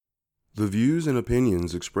The views and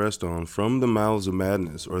opinions expressed on From the Mouths of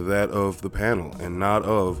Madness are that of the panel and not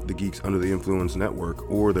of the Geeks Under the Influence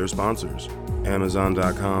Network or their sponsors,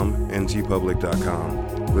 Amazon.com and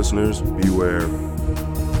tpublic.com. Listeners, beware.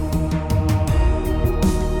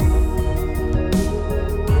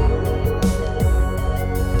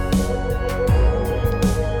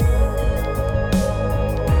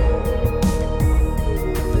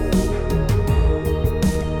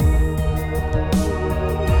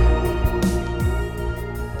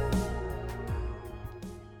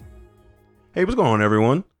 Hey, what's going on,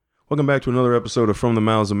 everyone? Welcome back to another episode of From the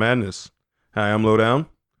Mouths of Madness. Hi, I'm Lowdown.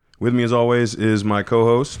 With me, as always, is my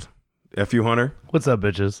co-host, F.U. Hunter. What's up,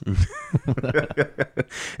 bitches?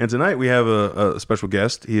 And tonight we have a special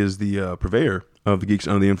guest. He is the purveyor of the Geeks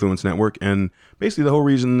Under the Influence Network, and basically the whole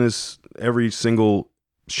reason every single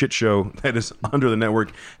shit show that is under the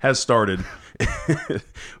network has started.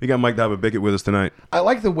 We got Mike David Bickett with us tonight. I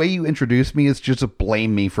like the way you introduce me is just to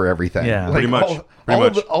blame me for everything. Yeah. Like Pretty much.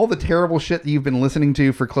 All the terrible shit that you've been listening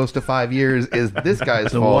to for close to 5 years is this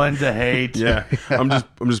guy's The fault. one to hate. Yeah, I'm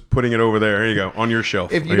just putting it over there. Here you go, on your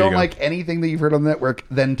shelf. If you There don't go. like anything that you've heard on the network,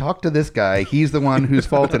 then talk to this guy. He's the one whose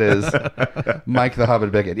fault it is. Mike the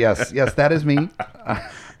Hobbit Bickett. Yes, that is me.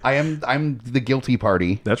 I'm the guilty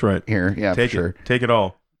party That's right. here. Yeah, Take for sure. it. Take it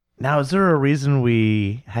all. Now, is there a reason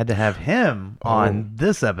we had to have him on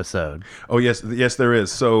this episode? Oh, yes, there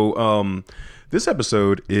is. So, this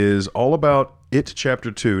episode is all about It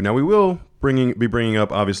Chapter 2. Now, we will be bringing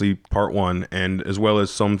up, obviously, Part 1, and as well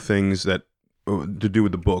as some things that to do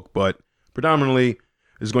with the book, but predominantly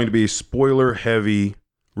is going to be spoiler-heavy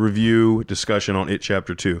review discussion on It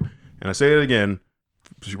Chapter 2. And I say it again,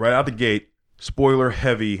 right out the gate, spoiler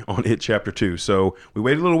heavy on It Chapter 2. So we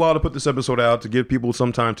waited a little while to put this episode out to give people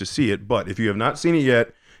some time to see it. But if you have not seen it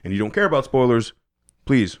yet and you don't care about spoilers,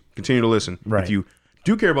 please continue to listen. Right. If you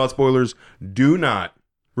do care about spoilers, do not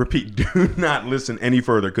listen any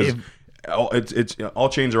further because all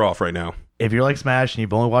chains are off right now. If you're like Smash and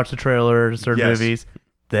you've only watched the trailer to certain Yes. movies,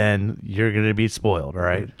 then you're going to be spoiled, all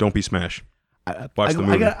right? Don't be Smash. Watch the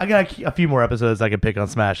movie. I got a few more episodes I can pick on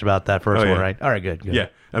Smash about that first Oh, yeah. one, right? All right, good. Yeah,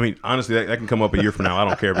 I mean, honestly, that can come up a year from now. I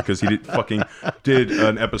don't care because he did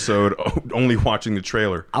an episode only watching the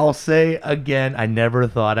trailer. I'll say again, I never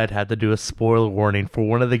thought I'd have to do a spoiler warning for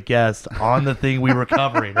one of the guests on the thing we were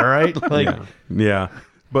covering, all right? Like, Yeah.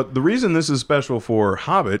 But the reason this is special for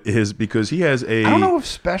Hobbit is because he has a... I don't know if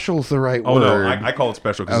special's the right Oh, word. no, I call it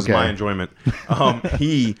special because Okay. it's my enjoyment.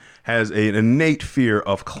 He has an innate fear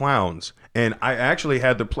of clowns. And I actually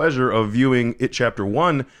had the pleasure of viewing It Chapter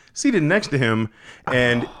 1 seated next to him,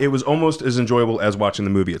 and it was almost as enjoyable as watching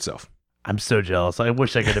the movie itself. I'm so jealous. I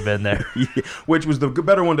wish I could have been there. Which was the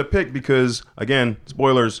better one to pick because, again,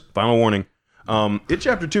 spoilers, final warning. It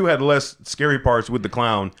Chapter 2 had less scary parts with the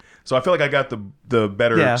clown, so I feel like I got the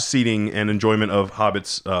better seating and enjoyment of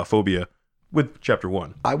Hobbit's phobia with Chapter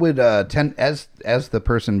 1. I would tend, as the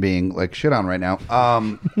person being like shit on right now,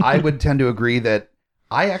 I would tend to agree that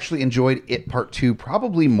I actually enjoyed It Part 2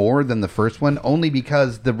 probably more than the first one, only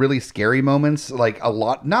because the really scary moments, like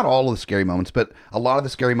not all of the scary moments, but a lot of the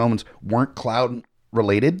scary moments weren't cloud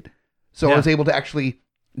related. So I was able to actually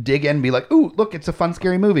dig in and be like, ooh, look, it's a fun,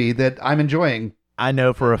 scary movie that I'm enjoying. I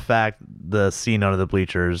know for a fact the scene under the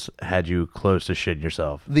bleachers had you close to shitting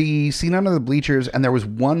yourself. The scene under the bleachers, and there was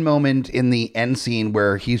one moment in the end scene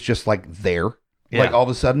where he's just like there. Yeah. Like all of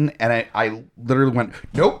a sudden, and I literally went,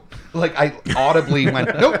 nope. Like I audibly went,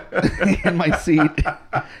 nope, in my seat.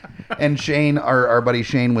 And Shane, our buddy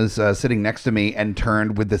Shane, was sitting next to me and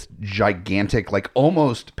turned with this gigantic, like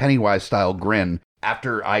almost Pennywise style grin.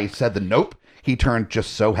 After I said the nope, he turned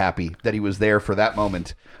just so happy that he was there for that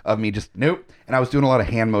moment of me just nope. And I was doing a lot of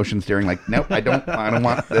hand motions during like, nope, I don't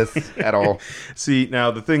want this at all. See,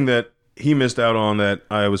 now the thing that he missed out on that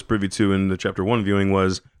I was privy to in the Chapter 1 viewing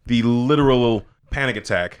was the literal panic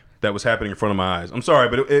attack that was happening in front of my eyes. I'm sorry,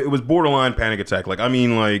 but it was borderline panic attack. Like, I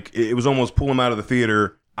mean, like, it was almost pull him out of the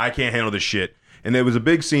theater. I can't handle this shit. And there was a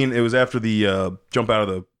big scene. It was after the jump out of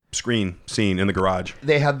the screen scene in the garage.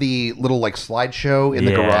 They had the little like slideshow in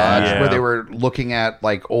the garage where they were looking at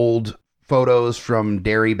like old photos from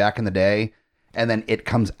Derry back in the day. And then it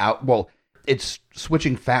comes out. Well, it's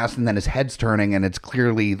switching fast and then his head's turning and it's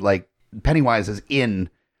clearly like Pennywise is in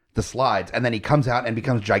the slides, and then he comes out and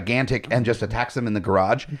becomes gigantic and just attacks them in the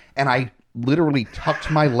garage. And I literally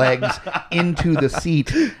tucked my legs into the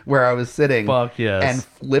seat where I was sitting. Fuck yes. And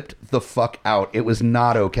flipped the fuck out. It was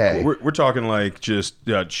not okay. We're talking like just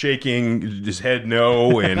shaking his head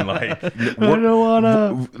no, and like I don't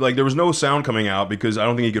wanna. like there was no sound coming out because I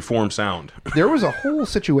don't think he could form sound. There was a whole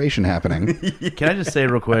situation happening. Can I just say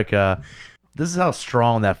real quick, this is how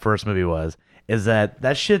strong that first movie was, is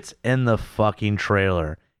that shit's in the fucking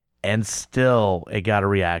trailer, and still it got a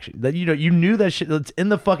reaction. That you knew that shit, it's in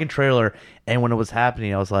the fucking trailer, and when it was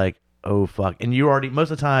happening, I was like, oh fuck. And you already,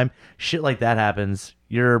 most of the time, shit like that happens,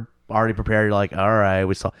 you're already prepared. You're like, all right,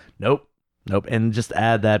 we saw. Nope. And just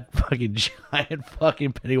add that fucking giant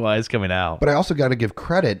fucking Pennywise coming out. But I also got to give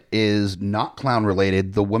credit, is not clown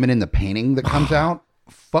related. The woman in the painting that comes out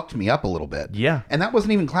fucked me up a little bit. Yeah. And that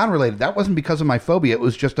wasn't even clown related. That wasn't because of my phobia. It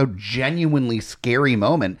was just a genuinely scary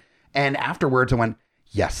moment. And afterwards I went,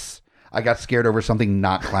 yes, I got scared over something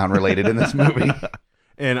not clown related in this movie.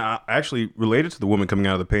 And actually, related to the woman coming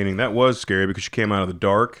out of the painting, that was scary because she came out of the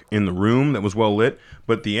dark in the room that was well lit.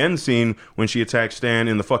 But the end scene when she attacked Stan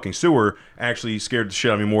in the fucking sewer actually scared the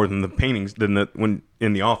shit out of me more than the paintings, when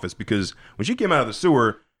in the office. Because when she came out of the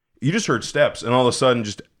sewer, you just heard steps, and all of a sudden,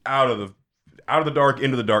 just out of the dark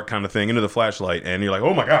into the dark kind of thing, into the flashlight, and you're like,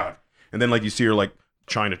 oh my god! And then like you see her like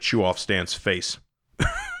trying to chew off Stan's face,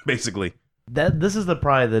 basically. This is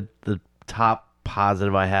probably the top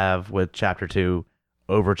positive I have with Chapter 2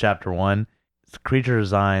 over Chapter 1. The creature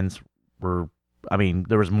designs were, I mean,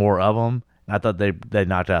 there was more of them. I thought they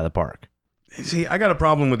knocked it out of the park. See, I got a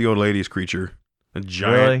problem with the old lady's creature. A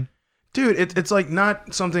giant. Really? Dude, it's like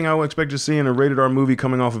not something I would expect to see in a rated R movie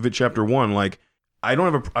coming off of it Chapter 1. Like, I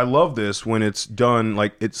love this when it's done,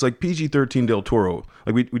 like, it's like PG-13 Del Toro.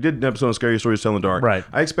 Like, we did an episode of Scary Stories to Tell in the Dark. Right.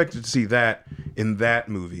 I expected to see that in that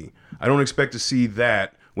movie. I don't expect to see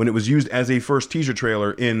that when it was used as a first teaser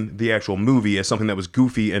trailer in the actual movie as something that was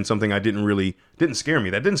goofy and something I didn't scare me.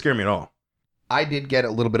 That didn't scare me at all. I did get a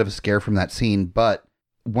little bit of a scare from that scene, but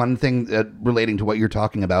one thing relating to what you're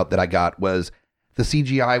talking about that I got was the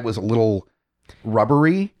CGI was a little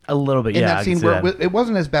rubbery. A little bit, in yeah. that scene where it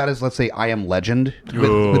wasn't as bad as, let's say, I Am Legend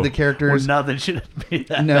with the characters. Where nothing should be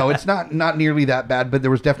that No, bad. it's not nearly that bad, but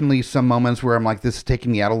there was definitely some moments where I'm like, this is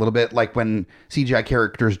taking me out a little bit, like when CGI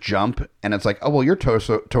characters jump, and it's like, oh, well, your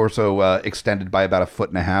torso extended by about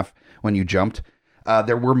 1.5 feet when you jumped.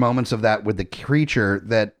 There were moments of that with the creature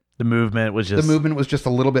that The movement was just a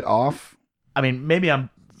little bit off. I mean, maybe I'm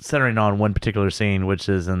centering on one particular scene, which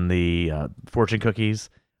is in the fortune cookies.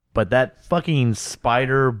 But that fucking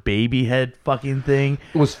spider baby head fucking thing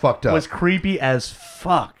It was fucked up. was creepy as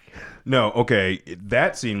fuck. No, okay,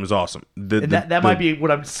 that scene was awesome. That might be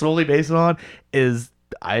what I'm solely basing on. It's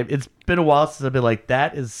been a while since I've been like,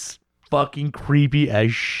 that is fucking creepy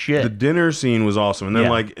as shit. The dinner scene was awesome, and then Yeah.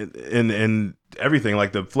 like and everything,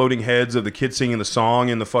 like the floating heads of the kids singing the song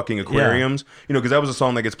in the fucking aquariums. You know, because that was a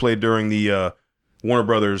song that gets played during the Warner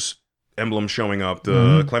Brothers emblem showing up.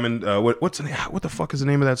 The Clement, what the fuck is the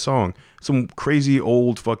name of that song? Some crazy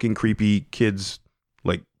old fucking creepy kids,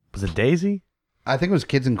 like Was it Daisy? I think it was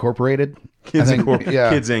Kids Incorporated. Kids I think, yeah.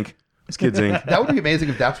 Kids Inc. It's Kids Inc. That would be amazing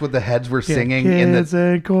if that's what the heads were singing in Kids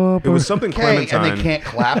the Incorporated. It was something K, Clementine. and they can't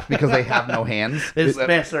clap because they have no hands. They just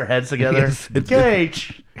smash their heads together.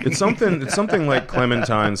 Cage. It's something like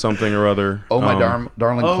Clementine something or other. Oh my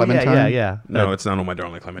darling Oh Clementine. yeah. No, it's not Oh My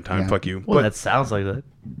Darling Clementine. Yeah. Fuck you. Well, But that sounds like that.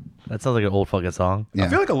 That sounds like an old fucking song. Yeah. I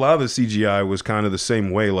feel like a lot of the CGI was kind of the same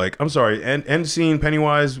way. Like, I'm sorry, end scene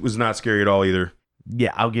Pennywise was not scary at all either.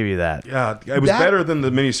 Yeah, I'll give you that. Yeah, it was better than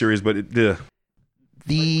the miniseries, but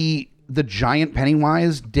The giant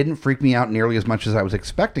Pennywise didn't freak me out nearly as much as I was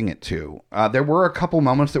expecting it to. There were a couple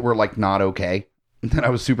moments that were like not okay, that I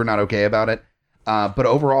was super not okay about it. But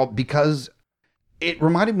overall, because it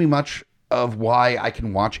reminded me much of why I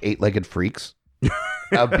can watch Eight-Legged Freaks,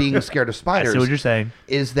 of being scared of I spiders. see what you're saying.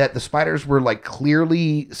 Is that the spiders were like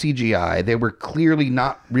clearly CGI. They were clearly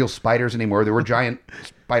not real spiders anymore. They were giant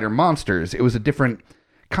spider monsters. It was a different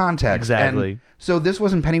context. Exactly. And so this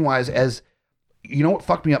wasn't Pennywise as, you know what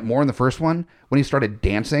fucked me up more in the first one? When he started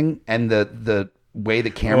dancing and the way the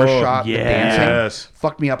camera shot the dancing yes.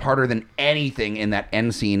 fucked me up harder than anything in that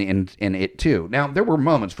end scene in it too. Now, there were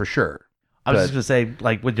moments for sure. I was just gonna say,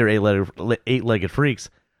 like with your eight-legged freaks,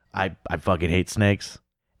 I fucking hate snakes,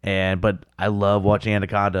 but I love watching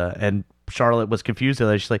Anaconda. And Charlotte was confused.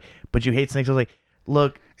 She's like, "But you hate snakes?" I was like,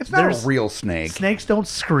 "Look, It's not a real snake. Snakes don't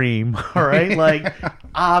scream, all right? Like,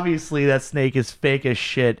 obviously that snake is fake as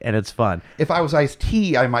shit, and it's fun. If I was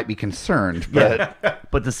Ice-T, I might be concerned, but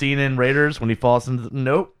But the scene in Raiders when he falls into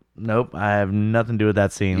nope, I have nothing to do with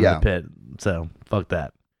that scene in Yeah. the pit. So fuck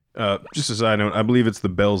that. Just a side note, I believe it's the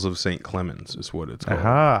Bells of St. Clemens is what it's called.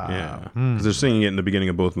 Aha. Yeah, because they're singing it in the beginning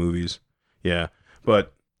of both movies. Yeah,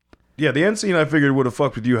 but yeah, the end scene I figured would have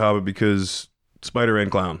fucked with you, Hobbit, because spider and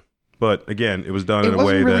clown. But again, it was done in it a way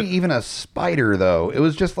wasn't really that even a spider, though. It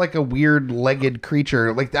was just like a weird legged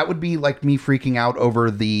creature. Like, that would be like me freaking out over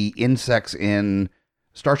the insects in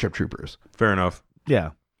Starship Troopers. fair enough.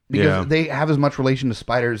 Yeah. because Yeah. they have as much relation to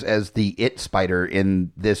spiders as the It spider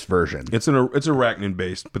in this version. It's arachnid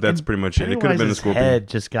based, but that's pretty much it. It could have been a Pennywise's scorpion. head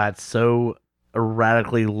just got so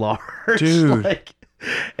erratically large. Dude. Like,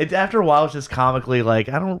 after a while, it's just comically like,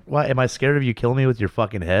 why am I scared of you killing me with your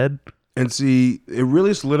fucking head? And see, it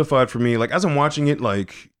really solidified for me. Like as I'm watching it,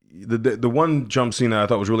 like the one jump scene that I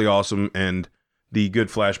thought was really awesome, and the good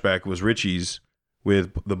flashback was Richie's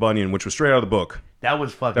with the Bunyan, which was straight out of the book. That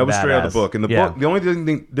was fucking That was straight out badass. of the book. In the book, the only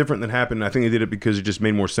thing different that happened, I think they did it because it just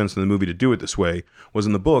made more sense in the movie to do it this way, was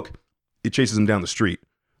in the book, it chases him down the street.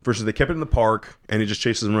 Versus they kept it in the park, and it just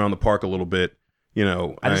chases him around the park a little bit, you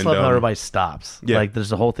know. I just love how everybody stops. yeah. Like,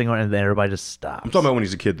 there's a whole thing and then everybody just stops. I'm talking about when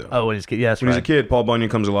he's a kid, though. Oh, when he's kid. Yeah, that's When right. he's a kid, Paul Bunyan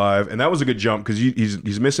comes alive, and that was a good jump because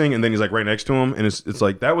he's missing, and then he's like right next to him, and it's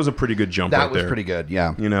like that was a pretty good jump. That right was there. pretty good,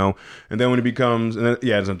 yeah. You know, and then when he becomes, and then,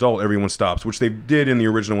 yeah, as an adult, everyone stops, which they did in the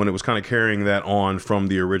original one. It was kind of carrying that on from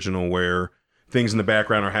the original, where things in the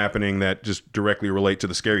background are happening that just directly relate to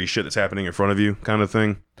the scary shit that's happening in front of you, kind of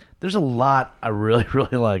thing. There's a lot I really,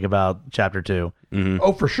 really like about Chapter 2.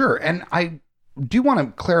 Oh, for sure. And I do want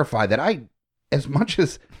to clarify that as much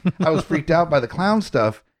as I was freaked out by the clown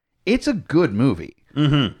stuff, it's a good movie.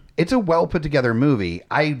 Mm-hmm. It's a well put together movie.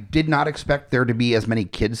 I did not expect there to be as many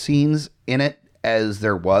kid scenes in it as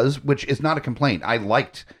there was, which is not a complaint. I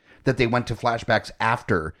liked that they went to flashbacks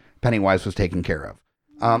after Pennywise was taken care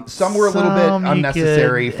of. Some were a little bit Some you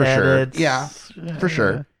unnecessary could for edit. sure. Yeah, for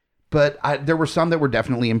sure. But there were some that were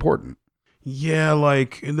definitely important. Yeah,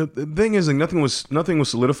 like the thing is, like nothing was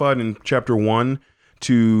solidified in chapter 1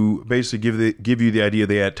 to basically give you the idea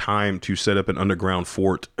they had time to set up an underground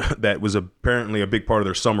fort that was apparently a big part of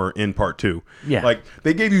their summer in part 2. Yeah. Like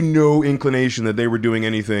they gave you no inclination that they were doing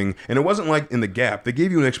anything, and it wasn't like in the Gap. They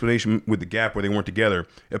gave you an explanation with the Gap where they weren't together.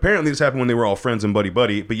 Apparently this happened when they were all friends and buddy,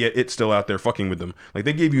 but yet it's still out there fucking with them. Like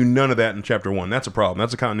they gave you none of that in chapter 1. That's a problem.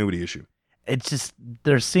 That's a continuity issue. It's just,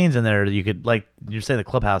 there's scenes in there that you could, like, you say the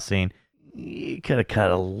clubhouse scene, you could have cut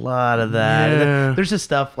a lot of that. And Yeah. there's just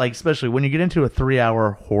stuff, like, especially when you get into a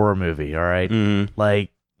 3-hour horror movie, all right? Like,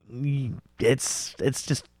 it's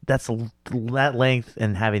just, that length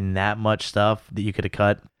and having that much stuff that you could have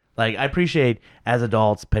cut. Like, I appreciate, as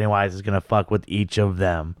adults, Pennywise is going to fuck with each of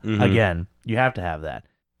them. Again, you have to have that.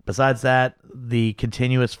 Besides that, the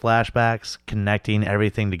continuous flashbacks connecting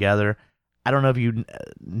everything together, I don't know if you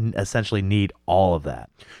essentially need all of that.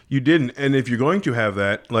 You didn't, and if you're going to have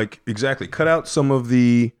that, like exactly, cut out some of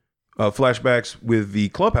the flashbacks with the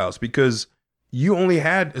clubhouse, because you only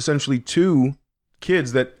had essentially 2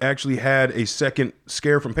 kids that actually had a second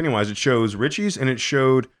scare from Pennywise. It shows Richie's and it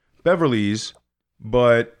showed Beverly's,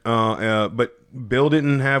 but Bill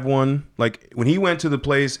didn't have one. Like when he went to the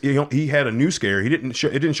place, he had a new scare. It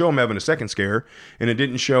didn't show him having a second scare, and it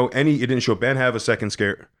didn't show Ben have a second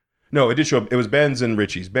scare. No, it did show. It was Ben's and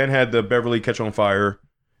Richie's. Ben had the Beverly catch on fire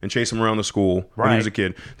and chase him around the school when he was a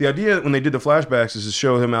kid. The idea when they did the flashbacks is to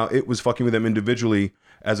show him how it was fucking with them individually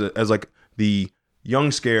as like the young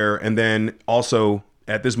scare, and then also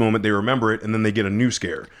at this moment they remember it and then they get a new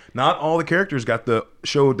scare. Not all the characters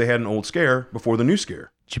showed they had an old scare before the new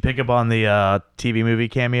scare. Did you pick up on the TV movie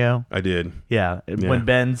cameo? I did. Yeah. When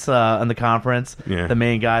Ben's in the conference, the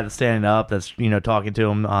main guy that's standing up, that's talking to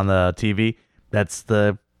him on the TV, that's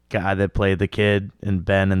the guy that played the kid and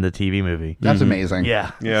Ben in the TV movie. That's amazing.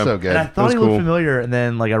 Yeah. So good. And I thought he cool. looked familiar, and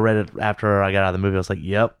then like I read it after I got out of the movie. I was like,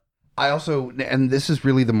 yep. I also, and this is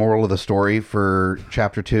really the moral of the story for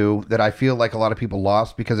chapter 2, that I feel like a lot of people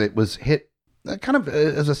lost because it was hit kind of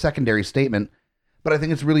as a secondary statement, but I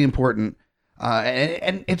think it's really important.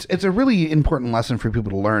 And it's a really important lesson for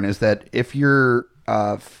people to learn, is that if you're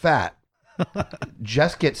fat,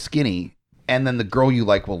 just get skinny, and then the girl you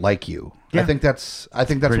like will like you. Yeah. I think that's what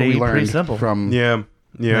we Pretty learned simple. from. Yeah,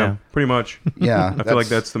 pretty much. Yeah, I feel like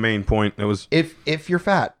that's the main point. That was if you're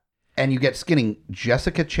fat and you get skinny,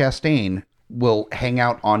 Jessica Chastain will hang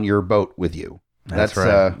out on your boat with you. That's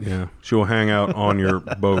right. yeah. She'll hang out on your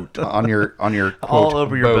boat. on your quote, All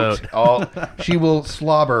over your boat. She will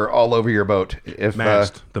slobber all over your boat if The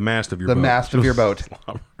mast of your boat. the mast of your boat.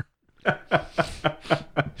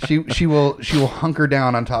 She will hunker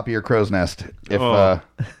down on top of your crow's nest if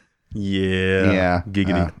Yeah.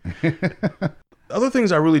 Giggity. Other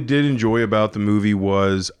things I really did enjoy about the movie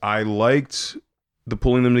was I liked the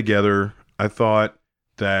pulling them together. I thought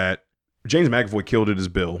that James McAvoy killed it as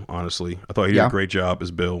Bill, honestly. I thought he did a great job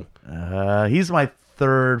as Bill. He's my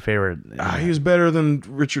third favorite. He was better than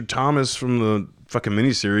Richard Thomas from the fucking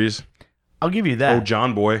miniseries. I'll give you that. Oh,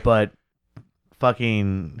 John Boy. But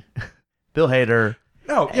fucking Bill Hader.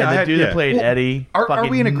 Oh, yeah. And the dude that played Well, Eddie are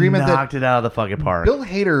we in agreement that knocked it out of the fucking park. Bill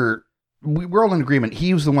Hader, we're all in agreement.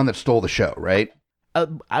 He was the one that stole the show, right?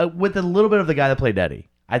 with a little bit of the guy that played Eddie.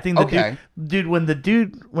 I think the Okay. dude,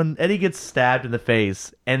 when Eddie gets stabbed in the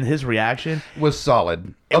face and his reaction, Was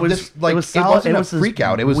solid. it was like it was solid. wasn't It a was this freak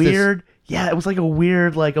out. It was this weird. Yeah, it was like a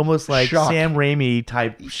weird, like almost like Shock. Sam Raimi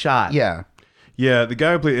type shot. Yeah. Yeah, the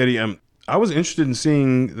guy who played Eddie, I was interested in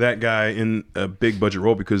seeing that guy in a big budget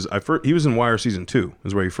role because he was in Wire season 2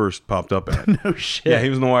 is where he first popped up at. No shit. Yeah, he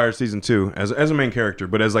was in The Wire season 2 as a main character,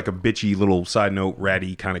 but as like a bitchy little side note,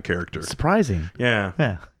 ratty kind of character. Surprising. Yeah.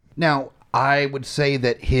 Yeah. Now, I would say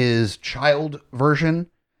that his child version,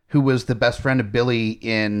 who was the best friend of Billy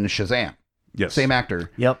in Shazam, Yes. same actor,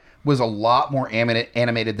 Yep. was a lot more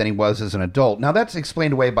animated than he was as an adult. Now, that's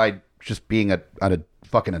explained away by just being a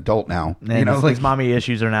fucking adult now. And his mommy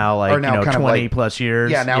issues are now like Are now kind of 20 like- plus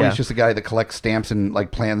years. Yeah, now he's just a guy that collects stamps and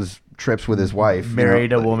like plans trips with his wife. you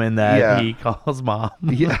married know? a woman that Yeah. he calls mom.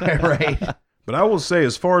 Yeah, right. But I will say,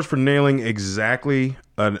 as far as for nailing exactly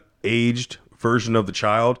an aged version of the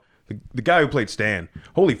child, the guy who played Stan,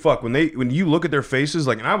 holy fuck, when you look at their faces,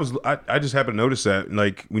 like, and I just happened to notice that,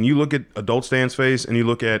 like, when you look at adult Stan's face and you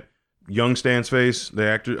look at young Stan's face, the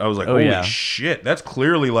actor, I was like, holy yeah. shit, that's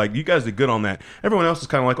clearly like, you guys did good on that. Everyone else is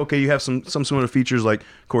kind of like, okay, you have some similar features, like,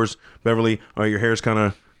 of course, Beverly, your hair's kind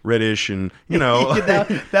of reddish, and you know,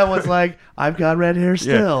 that was like, I've got red hair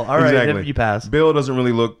still. All right, exactly. you pass. Bill doesn't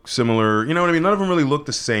really look similar. You know what I mean? None of them really look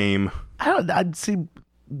the same. I'd see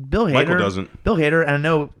Bill Hader. Michael doesn't. Bill Hader, and I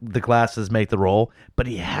know the glasses make the role, but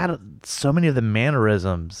he had so many of the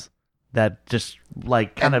mannerisms that just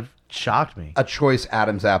like kind of shocked me. A choice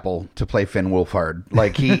Adam's apple to play Finn Wolfhard.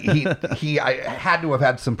 Like he I had to have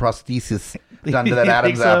had some prosthesis done to that You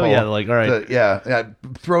Adam's think so? apple. Yeah, like, all right. Yeah.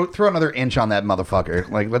 Throw another inch on that motherfucker.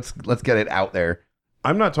 Like let's get it out there.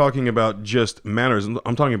 I'm not talking about just mannerisms.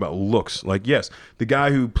 I'm talking about looks. Like, yes, the guy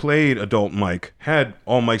who played adult Mike had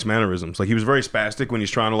all Mike's mannerisms. Like, he was very spastic when he's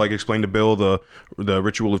trying to like explain to Bill the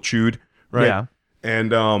ritual of Chewed, right? Yeah.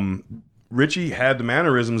 And Richie had the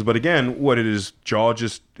mannerisms, but again, his jaw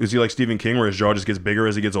just is he like Stephen King, where his jaw just gets bigger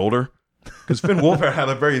as he gets older? Because Finn Wolfhard had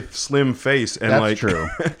a very slim face, and That's like true.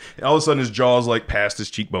 all of a sudden his jaw's like past his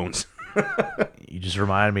cheekbones. You just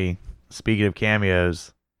reminded me. Speaking of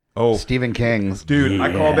cameos, Oh, Stephen King's. dude, I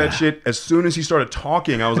Yeah. called that shit as soon as he started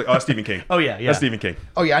talking. I was like, oh, that's Stephen King. Oh, yeah. That's Stephen King.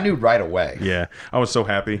 Oh yeah, I knew right away. Yeah, I was so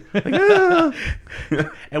happy.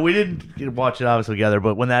 and we didn't watch it obviously together,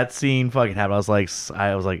 but when that scene fucking happened, I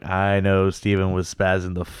was like, I know Steven was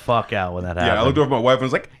spazzing the fuck out when that happened. Yeah, I looked over at my wife and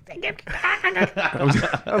was like,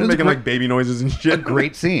 I was making like baby noises and shit.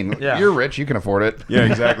 Great scene. Yeah. You're rich, you can afford it. Yeah,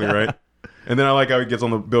 exactly right. And then I like how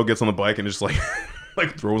Bill gets on the bike and just like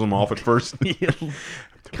like throws him off at first.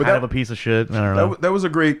 kind of a piece of shit. I don't know. That was a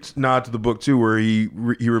great nod to the book too, where he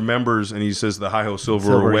remembers and he says the Hi Ho Silver,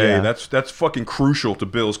 Silver, away. yeah. That's fucking crucial to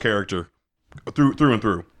Bill's character, through and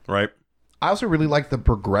through, right? I also really like the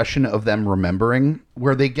progression of them remembering,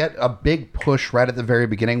 where they get a big push right at the very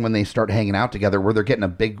beginning when they start hanging out together, where they're getting a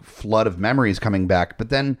big flood of memories coming back, but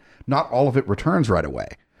then not all of it returns right away.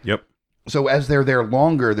 Yep. So as they're there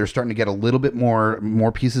longer, they're starting to get a little bit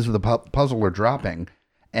more pieces of the puzzle are dropping.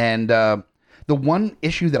 And the one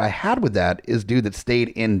issue that I had with that is, dude, that stayed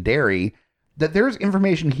in Derry, that there's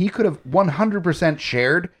information he could have 100%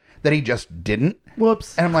 shared that he just didn't.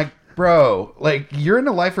 Whoops. And I'm like, bro, like, you're in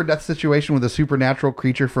a life or death situation with a supernatural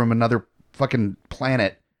creature from another fucking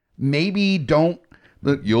planet. Maybe don't.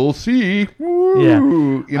 Look, you'll see. Woo, Yeah.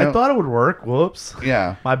 you know? I thought it would work. Whoops.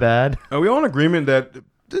 Yeah. My bad. Are we all in agreement that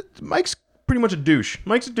Mike's pretty much a douche?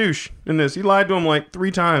 Mike's a douche in this. He lied to him like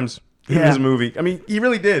 3 times in Yeah. this movie. I mean, he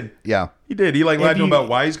really did. Yeah. He did. He like lied to him you- about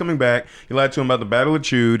why he's coming back. He lied to him about the Battle of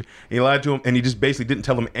Chewed. He lied to him, and he just basically didn't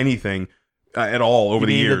tell him anything at all over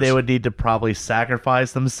the Mean years. that they would need to probably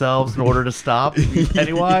sacrifice themselves in order to stop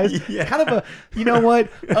Pennywise. Yeah. Kind of a, you know what?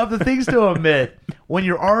 Of the things to omit, when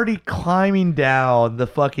you're already climbing down the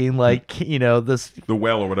fucking this the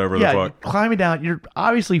well or whatever yeah, the you're fuck. climbing down, you're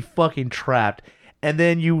obviously fucking trapped, and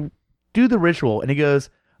then you do the ritual, and he goes,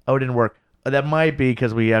 "Oh, it didn't work." That might be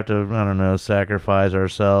because we have to, I don't know, sacrifice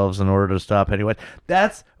ourselves in order to stop Pennywise.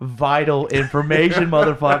 That's vital information,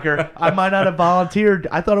 motherfucker. I might not have volunteered.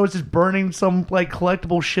 I thought it was just burning some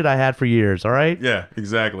collectible shit I had for years. All right. Yeah,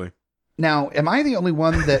 exactly. Now, am I the only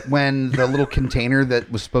one that when the little container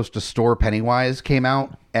that was supposed to store Pennywise came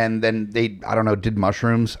out and then they, I don't know, did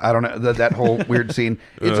mushrooms? I don't know, that whole weird scene.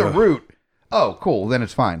 It's a root. Oh, cool. Then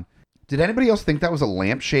it's fine. Did anybody else think that was a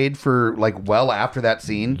lampshade for well after that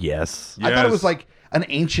scene? Yes. I thought it was Yes. like an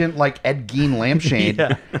ancient Ed Gein lampshade.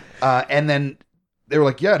 Yeah. And then they were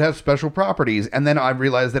like, yeah, it has special properties. And then I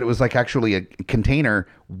realized that it was actually a container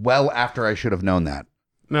well after I should have known that.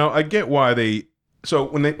 Now I get why they. So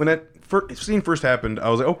when that scene first happened, I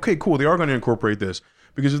was like, okay, cool. They are going to incorporate this,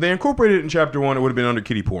 because if they incorporated it in chapter 1, it would have been under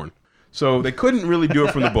kiddie porn. So they couldn't really do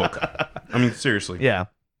it from the book. I mean, seriously. Yeah.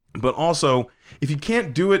 But also, if you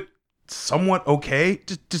can't do it somewhat okay,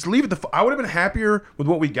 just leave it I would have been happier with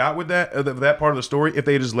what we got with that part of the story if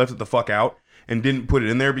they just left it the fuck out and didn't put it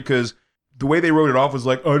in there, because the way they wrote it off was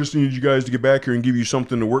like, oh, I just needed you guys to get back here and give you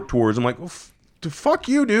something to work towards. I'm like, well, fuck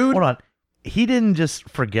you, dude. Hold on. He didn't just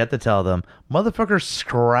forget to tell them. Motherfucker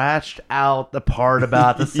scratched out the part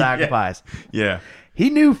about the sacrifice. Yeah. He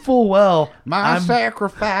knew full well. My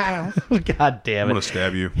sacrifice. God damn I'm it. going to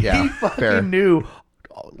stab you. Yeah, He fucking fair. knew.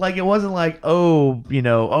 Like, it wasn't like, oh,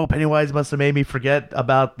 Pennywise must have made me forget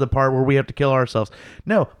about the part where we have to kill ourselves.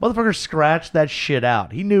 No, motherfucker scratched that shit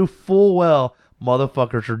out. He knew full well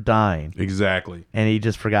motherfuckers are dying. Exactly. And he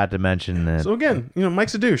just forgot to mention that. So again,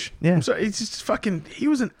 Mike's a douche. Yeah. I'm sorry. It's just fucking, he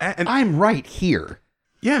was and I'm right here.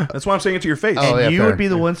 yeah, that's why I'm saying it to your face. Oh, and yeah, you fair. would be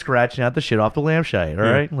the one scratching out the shit off the lampshade, all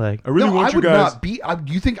right? Like, I really No, want I you would guys. not be.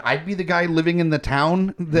 Do you think I'd be the guy living in the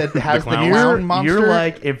town that has the clown. clown monster? You're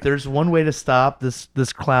like, if there's one way to stop this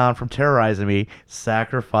clown from terrorizing me,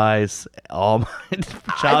 sacrifice all my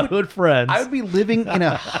childhood friends. I would be living in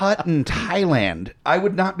a hut in Thailand. I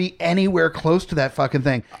would not be anywhere close to that fucking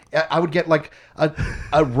thing. I would get like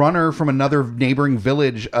a runner from another neighboring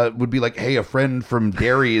village would be like, hey, a friend from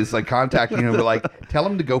Derry is like contacting you, and be like, tell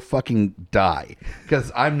him to go fucking die,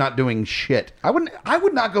 because I'm not doing shit. I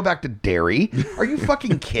would not go back to Derry. Are you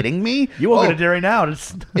fucking kidding me? you won't go to Derry now.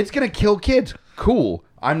 It's gonna kill kids. Cool.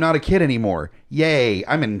 I'm not a kid anymore. Yay.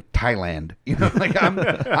 I'm in Thailand. Like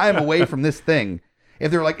I'm away from this thing. If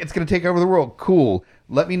they're like, it's gonna take over the world, cool.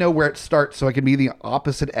 Let me know where it starts so I can be the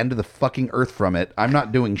opposite end of the fucking earth from it. I'm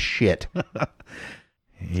not doing shit.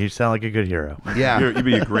 You sound like a good hero. Yeah. You'd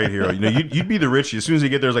be a great hero. You'd be the Richie. As soon as you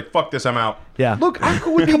get there, it's like, fuck this, I'm out. Yeah. Look, I'm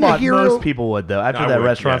cool with being Come a on, hero. most people would, though. After I that would,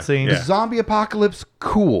 restaurant yeah, scene. yeah. Zombie apocalypse,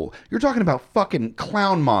 cool. You're talking about fucking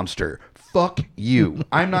clown monster. Fuck you.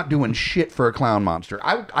 I'm not doing shit for a clown monster.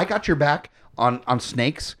 I got your back on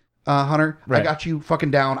snakes, Hunter. Right. I got you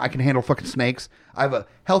fucking down. I can handle fucking snakes. I have a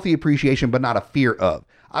healthy appreciation, but not a fear of.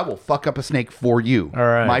 I will fuck up a snake for you, All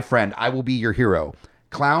right. my friend. I will be your hero.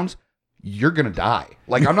 Clowns, you're gonna die.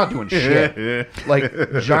 Like, I'm not doing shit. Like,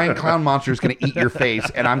 giant clown monster is gonna eat your face,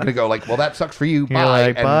 and I'm gonna go like, well, that sucks for you. You're Bye.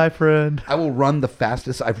 like, And bye, friend. I will run the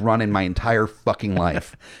fastest I've run in my entire fucking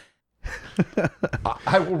life.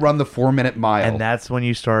 I will run the 4-minute mile. And that's when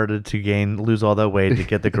you started to lose all that weight to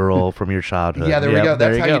get the girl from your childhood. Yeah, there we Yep, go.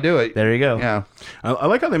 That's there how you do it. There you go. Yeah. I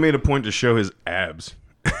like how they made a point to show his abs.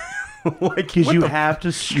 Like, Because what you the have to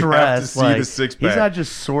you stress, have to see like, the six he's pack. not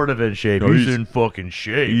just sort of in shape. No, he's he's- in fucking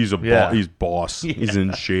shape. He's a Yeah. he's boss. He's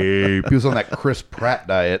in shape. He was on that Chris Pratt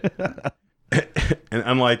diet. And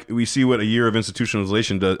unlike we see what a year of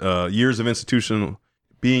institutionalization does, years of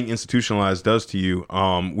being institutionalized does to you,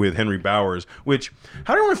 with Henry Bowers. Which,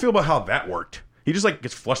 how do you want to feel about how that worked? He just like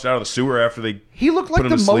gets flushed out of the sewer after they. He looked like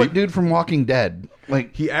Put him the to mullet sleep. dude from Walking Dead.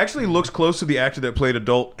 Like, He actually looks close to the actor that played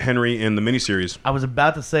adult Henry in the miniseries, I was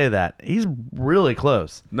about to say that. He's really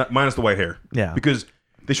close. minus the white hair. Yeah. Because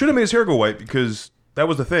they should have made his hair go white, because that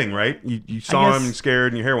was the thing, right? You saw guess- him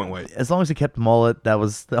scared and your hair went white. As long as he kept the mullet, that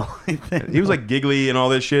was the only thing. He was like giggly and all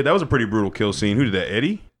this shit. That was a pretty brutal kill scene. Who did that?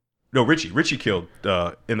 Eddie? No, Richie. Richie killed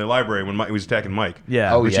in the library when he was attacking Mike.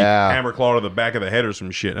 Yeah. Oh, Richie yeah. hammer claw to the back of the head or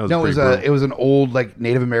some shit. That was no, pretty it brutal. was an old like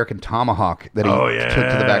Native American tomahawk that he Oh, took to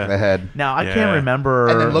the back of the head. Now, I Yeah. can't remember.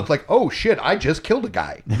 And then looked like, oh shit, I just killed a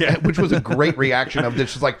guy. Yeah. Which was a great reaction of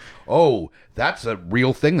this. Just like, oh, that's a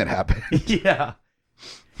real thing that happened. Yeah.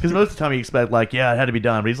 Because most of the time you expect, like, yeah, it had to be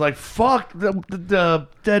done. But he's like, fuck, the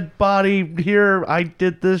dead body here. I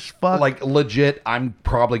did this. Fuck. Like, legit, I'm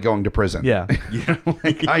probably going to prison. yeah.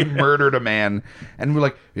 Like, I murdered a man. And we're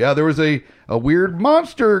like, yeah, there was a weird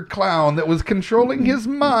monster clown that was controlling his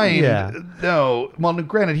mind. Yeah. No. Well,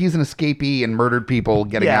 granted, he's an escapee and murdered people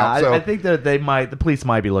getting Yeah, out. So, I think that the police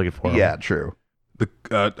might be looking for him. yeah, true.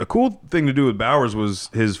 A cool thing to do with Bowers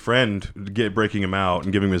was his friend breaking him out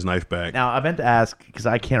and giving him his knife back. Now, I meant to ask, because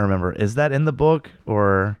I can't remember, is that in the book?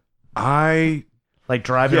 Or, I like,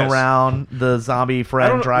 driving Yes. around, the zombie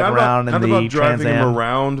friend driving around in not the about driving Trans him Am?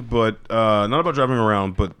 around, but not about driving him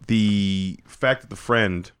around, but the fact that the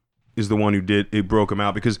friend is the one who broke him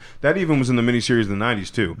out, because that even was in the miniseries in the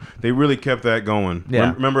 90s too. They really kept that going.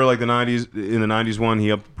 Yeah. Remember like in the 90s one, he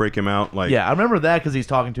helped break him out. Like, Yeah, I remember that because he's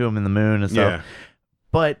talking to him in the moon and stuff. yeah.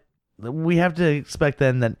 But we have to expect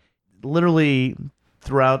then that literally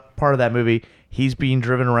throughout part of that movie, he's being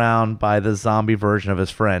driven around by the zombie version of his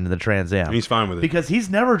friend in the Trans Am. And he's fine with it. Because he's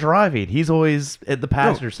never driving. He's always at the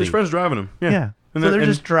passenger No, seat. his friend's driving him. Yeah. Yeah. And So they're and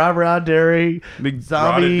just driving around Derry, Big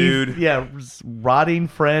zombie, rotted dude. yeah, rotting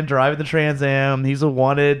friend driving the Trans Am. He's a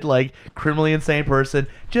wanted, like, criminally insane person,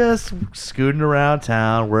 just scooting around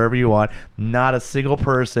town wherever you want. Not a single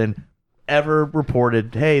person ever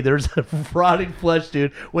reported, hey, there's a rotting flesh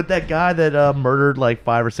dude with that guy that murdered like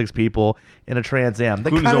 5 or 6 people in a Trans Am.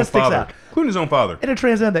 That including his kind own of sticks father. out. Including his own father. In a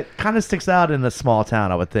Trans Am that kind of sticks out in a small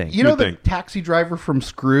town, I would think. You know would the think. taxi driver from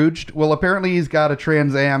Scrooged? Well, apparently he's got a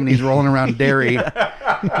Trans Am and he's rolling around Derry.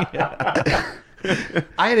 I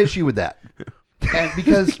had issue with that. And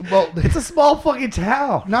because, well, It's a small fucking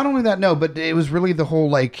town. not only that, no, but it was really the whole,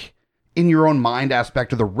 like, in your own mind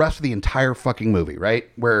aspect of the rest of the entire fucking movie, right?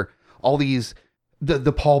 Where all these,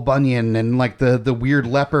 the Paul Bunyan and, like, the weird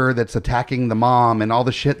leper that's attacking the mom and all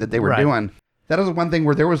the shit that they were Right. doing. That was one thing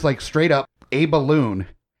where there was, like, straight up a balloon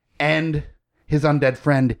and his undead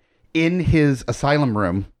friend in his asylum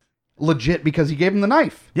room, legit, because he gave him the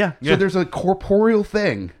knife. Yeah. So there's a corporeal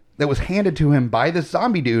thing that was handed to him by this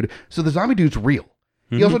zombie dude. So the zombie dude's real.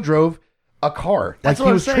 He also drove a car. That's like what he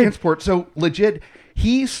I'm was saying. transport. So legit,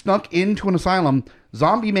 he snuck into an asylum.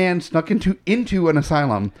 Zombie man snuck into an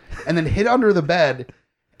asylum and then hid under the bed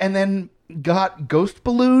and then got Ghost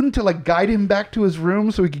Balloon to like guide him back to his room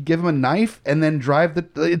so he could give him a knife and then drive the.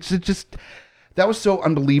 It's just that was so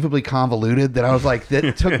unbelievably convoluted that I was like,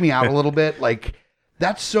 that took me out a little bit. Like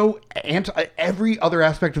that's so every other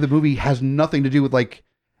aspect of the movie has nothing to do with like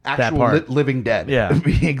actual part. living dead Yeah.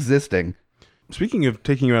 existing. Speaking of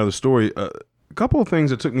taking you out of the story, a couple of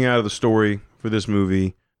things that took me out of the story for this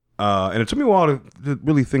movie, and it took me a while to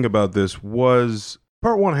really think about this, was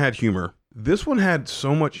part 1 had humor. This one had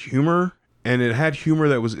so much humor, and it had humor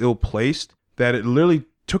that was ill-placed, that it literally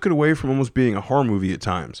took it away from almost being a horror movie at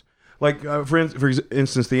times. Like, for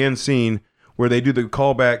instance, the end scene where they do the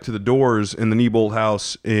callback to the doors in the Neibolt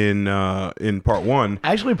house in part 1.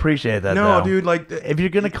 I actually appreciate that. No, though. dude, like... If you're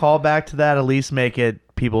gonna call back to that, at least make it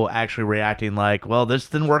people actually reacting like, well, this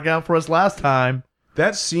didn't work out for us last time.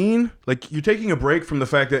 That scene, like, you're taking a break from the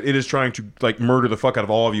fact that it is trying to, like, murder the fuck out of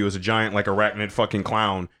all of you as a giant, like, arachnid fucking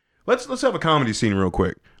clown. Let's have a comedy scene real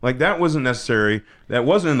quick. Like, that wasn't necessary. That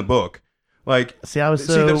wasn't in the book. Like, See, I was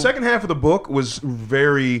so the second half of the book was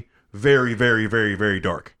very, very, very, very, very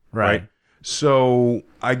dark. Right. So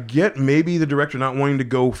I get maybe the director not wanting to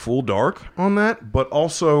go full dark on that, but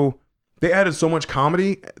also they added so much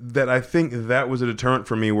comedy that I think that was a deterrent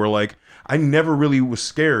for me where, like, I never really was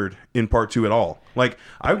scared in part 2 at all. Like,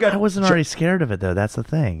 I wasn't already scared of it though. That's the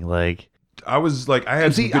thing. Like, I was like, I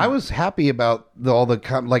had. See, I was happy about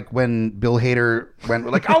like when Bill Hader went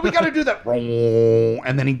like, oh, we got to do that,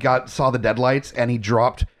 and then he saw the deadlights and he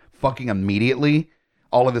dropped fucking immediately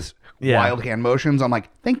all of his wild hand motions. I'm like,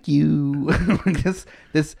 thank you.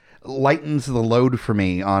 this lightens the load for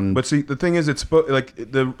me on. But see, the thing is, it's like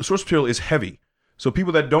the source material is heavy, so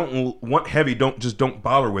people that don't want heavy don't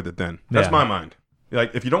bother with it. Then that's Yeah. my mind.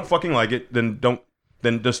 Like, if you don't fucking like it, then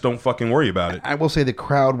just don't fucking worry about it. I will say the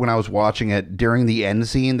crowd when I was watching it during the end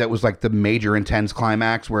scene, that was like the major intense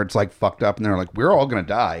climax where it's like fucked up and they're like, we're all gonna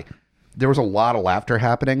die. There was a lot of laughter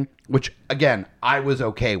happening, which again I was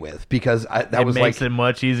okay with because that was makes like it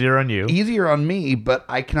much easier on you. easier on me. But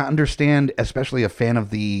I can understand, especially a fan of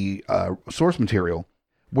the source material,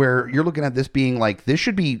 where you're looking at this being like, this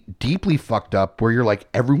should be deeply fucked up, where you're like,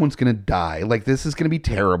 everyone's gonna die, like this is gonna be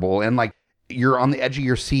terrible, and like you're on the edge of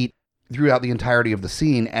your seat throughout the entirety of the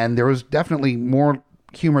scene. And there was definitely more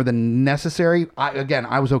humor than necessary.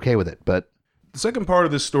 I was okay with it, but The second part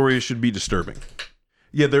of this story should be disturbing.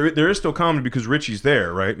 Yeah, there is still comedy because Richie's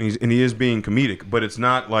there, right? And he is being comedic, but it's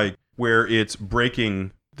not like where it's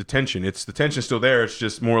breaking the tension. The tension's still there. It's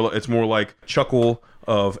just more like chuckle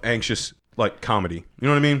of anxious, like, comedy. You know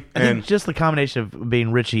what I mean? I think just the combination of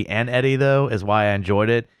being Richie and Eddie though is why I enjoyed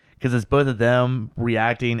it, because it's both of them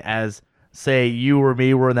reacting as, say, you or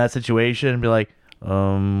me were in that situation and be like,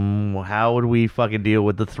 how would we fucking deal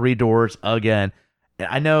with the 3 doors again?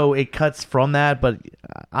 I know it cuts from that, but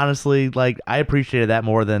honestly, like, I appreciated that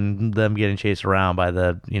more than them getting chased around by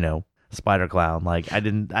the, spider clown. Like, I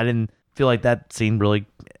didn't feel like that scene really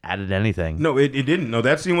added anything. No, it didn't. No,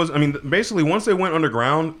 that scene was, I mean, basically, once they went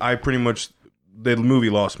underground, the movie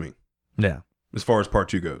lost me Yeah. as far as part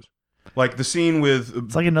 2 goes. Like, the scene with...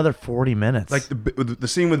 It's like another 40 minutes. Like, the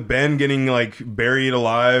scene with Ben getting, like, buried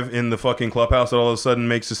alive in the fucking clubhouse that all of a sudden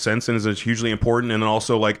makes sense and is hugely important. And then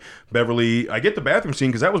also, like, Beverly... I get the bathroom scene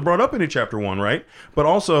because that was brought up in chapter 1, right? But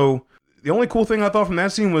also, the only cool thing I thought from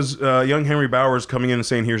that scene was young Henry Bowers coming in and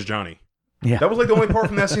saying, "Here's Johnny." Yeah. That was, like, the only part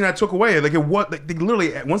from that scene I took away. Like, they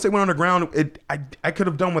literally... Once they went underground, I could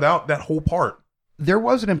have done without that whole part. there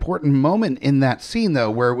was an important moment in that scene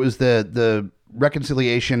though, where it was the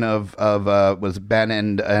reconciliation of was Ben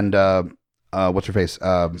and what's her face?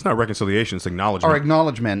 It's not reconciliation; it's acknowledgement. Or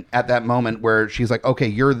acknowledgement at that moment where she's like, okay,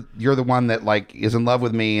 you're the one that like is in love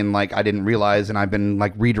with me, and like I didn't realize, and I've been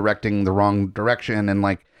like redirecting the wrong direction, and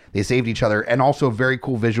like they saved each other, and also very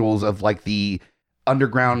cool visuals of like the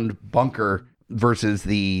underground bunker versus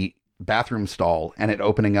the bathroom stall and it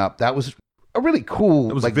opening up. That was a really cool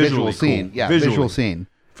like visual scene. Cool. Yeah, visually. visual scene.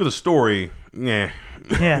 For the story, yeah.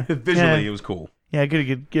 Visually, it was cool. Yeah, could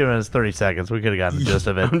have given us 30 seconds. We could have gotten the gist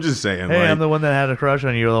of it. I'm just saying. Hey, like, I'm the one that had a crush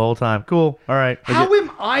on you the whole time. Cool. All right. How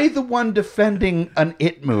am I the one defending an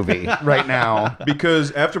It movie right now?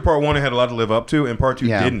 because after part 1, it had a lot to live up to, and part 2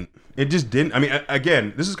 Yeah. didn't. It just didn't. I mean,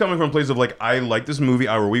 again, this is coming from a place of like, I like this movie.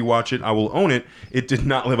 I will rewatch it. I will own it. It did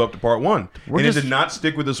not live up to part 1. It did not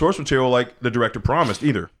stick with the source material like the director promised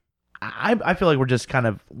either. I feel like we're just kind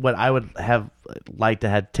of what I would have liked to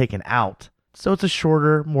have taken out. So it's a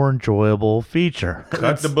shorter, more enjoyable feature.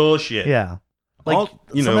 Cut the bullshit. Yeah. Like,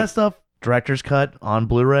 some of that stuff, director's cut on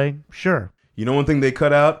Blu-ray, sure. You know one thing they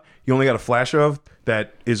cut out? You only got a flash of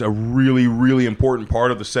that is a really, really important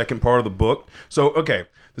part of the second part of the book. So, okay,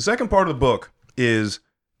 the second part of the book is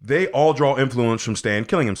they all draw influence from Stan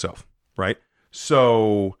killing himself, right?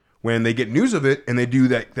 So when they get news of it and they do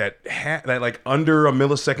that like under a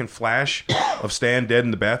millisecond flash of Stan dead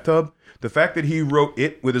in the bathtub, the fact that he wrote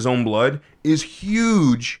it with his own blood is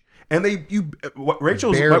huge. And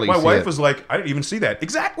Rachel's my wife was like, I didn't even see that.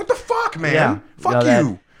 Exact. What the fuck, man? Yeah. Fuck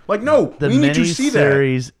you. Like, no, the we need to see that. The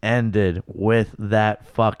miniseries ended with that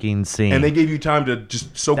fucking scene. And they gave you time to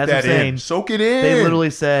just soak that in. Soak it in. They literally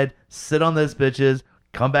said, sit on this, bitches.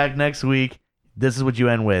 Come back next week. This is what you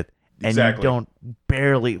end with. And you don't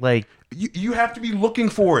barely, like... You have to be looking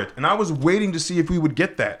for it. And I was waiting to see if we would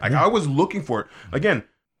get that. Like, I was looking for it. Again,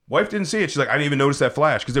 wife didn't see it. She's like, I didn't even notice that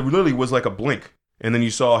flash. Because it literally was like a blink. And then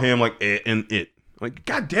you saw him like, and it. Like,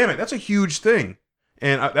 God damn it. That's a huge thing.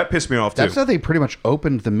 And that pissed me off, too. That's how they pretty much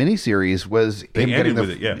opened the miniseries was they him ended getting the... with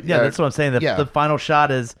it, yeah. Yeah, that's what I'm saying. The final shot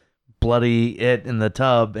is bloody it in the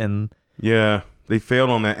tub. And yeah, they failed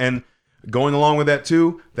on that. And going along with that,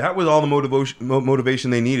 too, that was all the motivation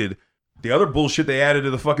they needed. The other bullshit they added to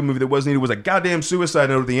the fucking movie that wasn't needed was a goddamn suicide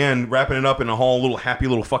note at the end, wrapping it up in a whole little happy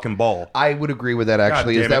little fucking ball. I would agree with that,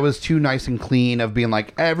 actually. That was too nice and clean of being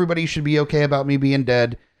like, everybody should be okay about me being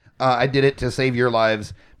dead. I did it to save your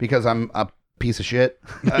lives because I'm a piece of shit.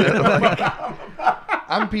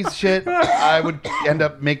 I'm a piece of shit. I would end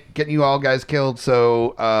up getting you all guys killed,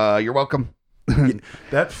 so you're welcome.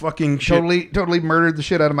 That fucking shit. Totally murdered the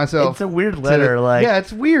shit out of myself. It's a weird letter. Yeah,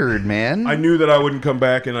 it's weird, man. I knew that I wouldn't come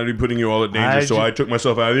back and I'd be putting you all at danger, so I took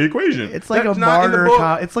myself out of the equation. It's like a martyr.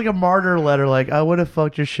 It's like a martyr letter. Like, I would have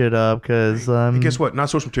fucked your shit up because. Guess what? Not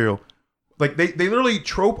source material. Like they literally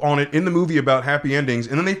trope on it in the movie about happy endings,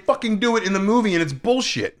 and then they fucking do it in the movie, and it's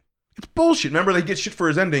bullshit. It's bullshit. Remember, they get shit for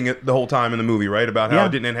his ending the whole time in the movie, right? About how it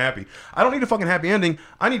didn't end happy. I don't need a fucking happy ending.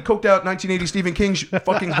 I need coked out 1980 Stephen King's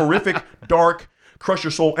fucking horrific, dark, crush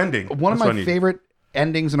your soul ending. One of my favorite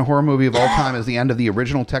endings in a horror movie of all time is the end of the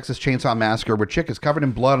original Texas Chainsaw Massacre, where chick is covered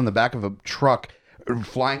in blood on the back of a truck,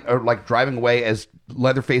 flying or like driving away as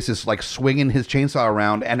Leatherface is like swinging his chainsaw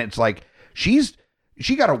around, and it's like she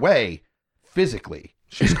got away physically.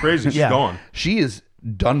 She's crazy. She's gone. She is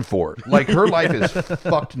done for. Like, her life is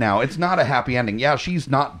fucked now. It's not a happy ending. Yeah, she's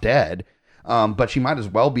not dead, but she might as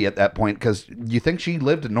well be at that point, because you think she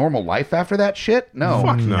lived a normal life after that shit? No.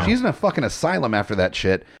 Fuck no. She's in a fucking asylum after that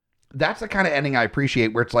shit. That's the kind of ending I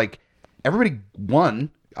appreciate, where it's like everybody won,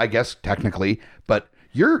 I guess, technically, but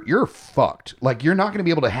you're fucked. Like, you're not going to be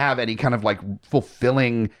able to have any kind of like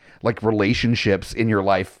fulfilling like relationships in your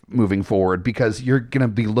life moving forward, because you're going to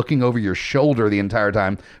be looking over your shoulder the entire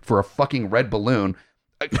time for a fucking red balloon.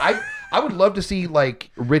 I would love to see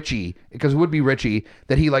like Richie, because it would be Richie,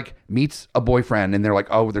 that he like meets a boyfriend and they're like,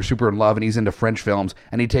 oh, they're super in love, and he's into French films,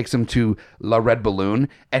 and he takes him to La Red Balloon,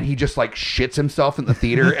 and he just like shits himself in the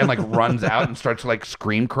theater and like runs out and starts like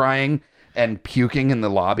scream crying and puking in the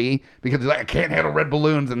lobby because he's like, I can't handle red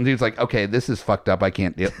balloons, and dude's like, okay, this is fucked up. I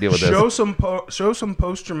can't deal with this. Show some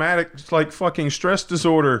post traumatic like fucking stress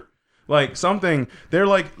disorder. Like something, they're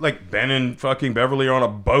like Ben and fucking Beverly are on a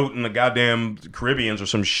boat in the goddamn Caribbeans or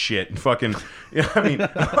some shit. And fucking, I mean,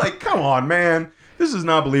 like, come on, man. This is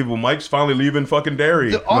not believable. Mike's finally leaving fucking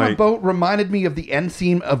Derry. On a boat reminded me of the end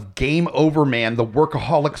scene of Game Over Man, the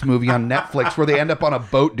Workaholics movie on Netflix, where they end up on a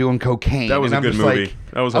boat doing cocaine. That was a good movie. Like,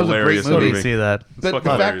 that was hilarious. A great movie. I see that. But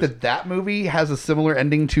the fact that movie has a similar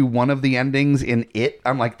ending to one of the endings in It,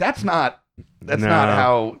 I'm like, that's not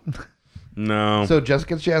how. No. So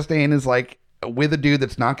Jessica Chastain is like with a dude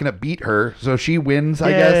that's not going to beat her, so she wins,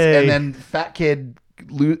 I guess. And then fat kid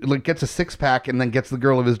gets a 6-pack and then gets the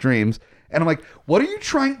girl of his dreams. And I'm like, what are you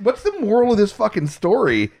trying? What's the moral of this fucking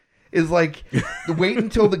story? Is like, wait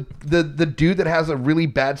until the dude that has a really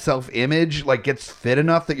bad self-image like gets fit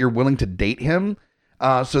enough that you're willing to date him,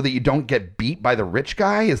 so that you don't get beat by the rich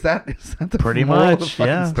guy. Is that the Pretty moral of the much, fucking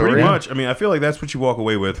yeah. story? Pretty much. I mean, I feel like that's what you walk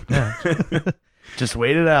away with. Just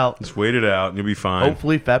wait it out. Just wait it out and you'll be fine.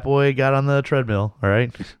 Hopefully, Fat Boy got on the treadmill. All right.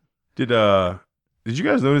 Did you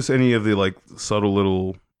guys notice any of the like subtle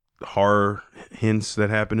little horror hints that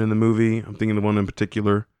happened in the movie? I'm thinking of one in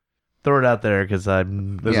particular. Throw it out there because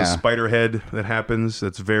There's a spider head that happens.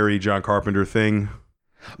 That's very John Carpenter thing.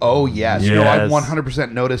 Oh yes, Yes. no, I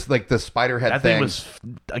 100% noticed like the spider head that thing. thing was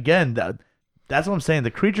again. That's what I'm saying.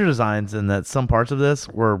 The creature designs in that some parts of this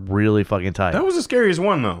were really fucking tight. That was the scariest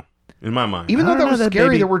one though, in my mind. Even I though don't that know, was that scary,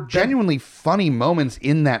 baby- there were genuinely funny moments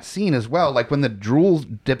in that scene as well. Like when the drool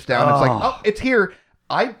dips down, it's like, oh, it's here.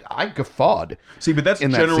 I guffawed. See, but that's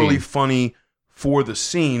in that generally scene. funny for the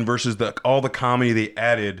scene versus all the comedy they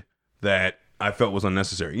added that I felt was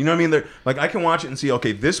unnecessary. You know what I mean? They're, like I can watch it and see,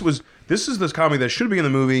 okay, this is this comedy that should be in the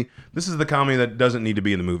movie. This is the comedy that doesn't need to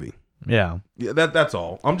be in the movie. Yeah. Yeah, that's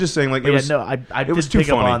all. I'm just saying, like, But it yeah, was. no, I it was did too pick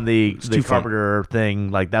up funny. on the It was too funny. Carpenter thing.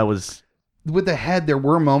 Like that was. With the head, there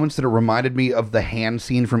were moments that it reminded me of the hand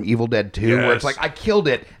scene from Evil Dead 2, where it's Yes. like, I killed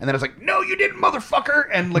it, and then it's like, no, you didn't, motherfucker!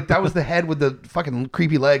 And like that was the head with the fucking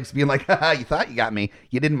creepy legs being like, haha, you thought you got me.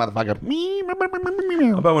 You didn't, motherfucker.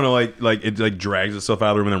 How about when it drags itself out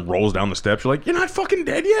of the room and then rolls down the steps? You're like, you're not fucking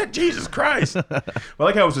dead yet? Jesus Christ. Well, I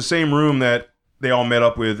like how it was the same room that they all met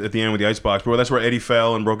up with at the end with the icebox. But that's where Eddie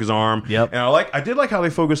fell and broke his arm. Yep. And I did like how they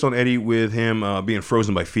focused on Eddie with him being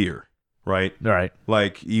frozen by fear, right? All right.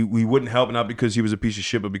 Like he wouldn't help, not because he was a piece of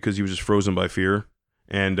shit, but because he was just frozen by fear.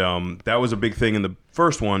 And that was a big thing in the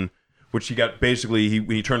first one, which he got basically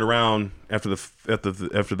when he turned around after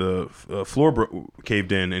the floor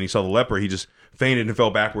caved in and he saw the leper, he just fainted and fell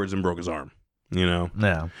backwards and broke his arm. You know.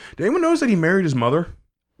 Yeah. Did anyone notice that he married his mother?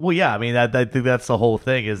 Well, yeah. I mean, I think that's the whole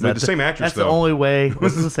thing. Is Like that the same actress, That's though. the only way.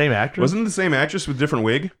 Wasn't it the same actress? Wasn't it the same actress with different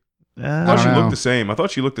wig? I Uh, thought she don't know. looked the same. I thought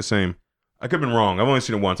she looked the same. I could have been wrong. I've only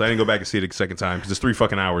seen it once. I didn't go back and see it a second time because it's 3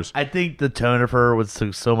 fucking hours. I think the tone of her was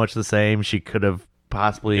so much the same. She could have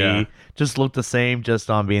possibly Yeah. just looked the same just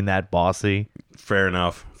on being that bossy. Fair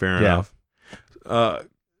enough. Fair Yeah. enough.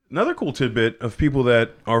 Another cool tidbit of people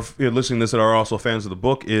that are listening to this that are also fans of the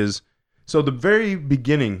book is, so the very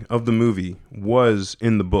beginning of the movie was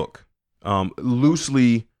in the book,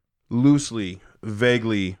 loosely,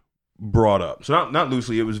 vaguely brought up. So not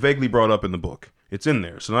loosely, it was vaguely brought up in the book. It's in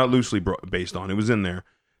there. So not loosely based on, it was in there.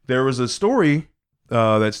 There was a story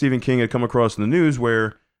that Stephen King had come across in the news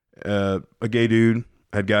where a gay dude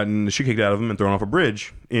had gotten the shit kicked out of him and thrown off a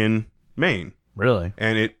bridge in Maine. Really?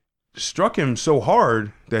 And it struck him so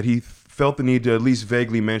hard that he felt the need to at least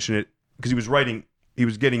vaguely mention it because he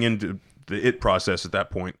was getting into the it process at that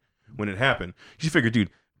point when it happened. He figured, dude,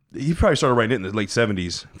 he probably started writing it in the late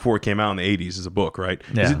 70s before it came out in the 80s as a book, right?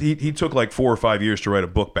 'Cause Yeah. He took like 4 or 5 years to write a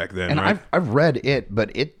book back then, And right? I've read it,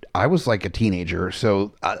 but I was like a teenager,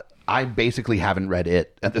 so I basically haven't read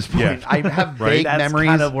it at this point. Yeah. I have Right. vague That's memories.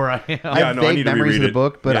 kind of where I am. I Yeah, have no, I vague need to memories of reread the it.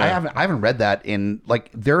 book, but Yeah. I haven't read that in like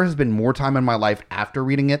there has been more time in my life after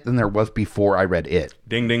reading it than there was before I read it.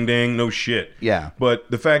 Ding, ding, ding. No shit. Yeah. But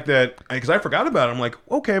the fact that, because I forgot about it, I'm like,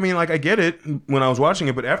 okay, I mean, like, I get it when I was watching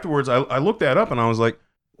it, but afterwards I looked that up and I was like,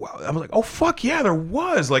 wow, I was like, oh, fuck yeah, there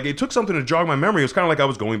was. Like, it took something to jog my memory. It was kind of like I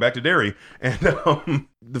was going back to Derry. And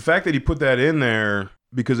the fact that he put that in there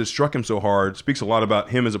because it struck him so hard speaks a lot about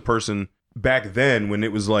him as a person back then when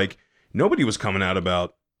it was like, nobody was coming out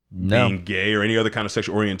about No. being gay or any other kind of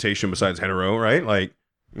sexual orientation besides hetero, right? Like,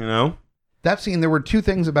 you know? That scene, there were two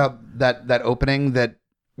things about that opening that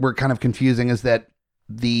were kind of confusing. Is that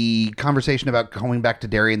the conversation about going back to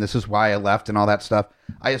Derry and this is why I left and all that stuff.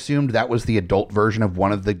 I assumed that was the adult version of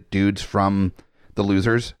one of the dudes from The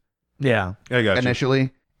Losers Yeah. I got you.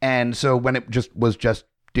 initially, and so when it was just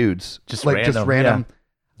dudes, Just just random, random.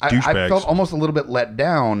 I Douchebags. felt almost a little bit let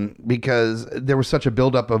down because there was such a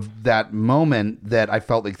buildup of that moment that I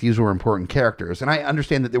felt like these were important characters. And I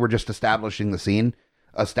understand that they were just establishing the scene,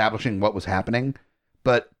 establishing what was happening,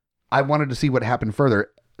 but I wanted to see what happened further.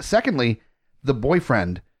 Secondly, the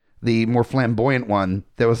boyfriend, the more flamboyant one,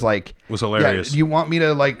 that was like, Was hilarious. Yeah, do you want me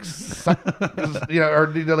to like, suck, or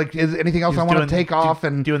like, is anything else I want to take off?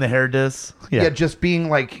 And doing the hair dis. yeah, just being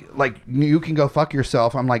like you can go fuck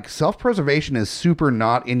yourself. I'm like, self-preservation is super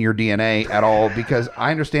not in your DNA at all because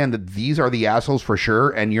I understand that these are the assholes for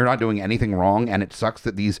sure, and you're not doing anything wrong, and it sucks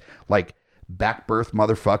that these like back birth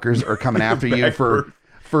motherfuckers are coming after you Back for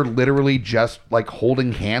birth. literally just like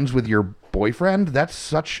holding hands with your boyfriend. That's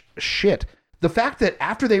such shit. the fact that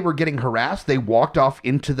after they were getting harassed, they walked off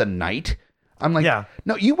into the night. I'm like, Yeah.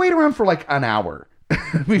 no, you wait around for like an hour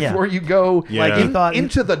before you go Yeah. Like he thought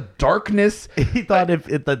into the darkness. he thought if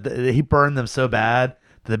he burned them so bad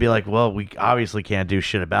that they'd be like, well, we obviously can't do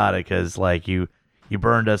shit about it because like you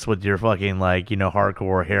burned us with your fucking like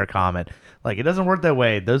hardcore hair comment. Like it doesn't work that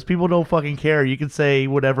way. Those people don't fucking care. You can say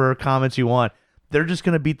whatever comments you want. They're just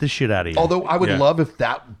gonna beat the shit out of you. Although I would Yeah. love if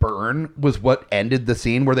that burn was what ended the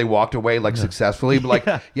scene where they walked away like successfully, but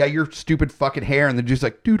like, yeah, your stupid fucking hair, and they're just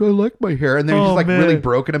like, dude, I like my hair, and they're just like man, really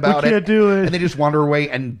broken about we it. can't do it. And they just wander away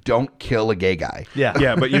and don't kill a gay guy. yeah,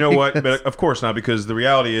 Yeah, but you know what? But of course not, because the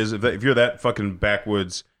reality is, if you're that fucking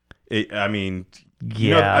backwoods, I mean,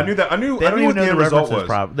 you know, Yeah. I knew that. I knew. They I don't knew even what know the the end result references.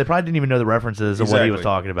 was. They probably didn't even know the references of what he was Exactly.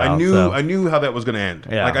 talking about. I knew. so. I knew how that was going to end.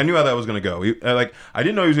 Yeah. Like I knew how that was going to go. Like I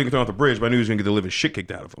didn't know he was going to get thrown off the bridge, but I knew he was going to get the living shit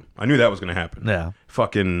kicked out of him. I knew that was going to happen. Yeah.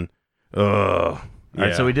 Fucking. All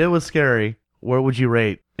right, so we did with Scary. Where would you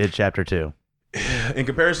rate it, Chapter 2? In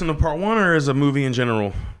comparison to Part 1, or as a movie in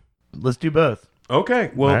general? Let's do both.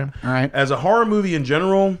 Okay. Well, All right. All right. as a horror movie in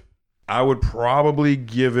general, I would probably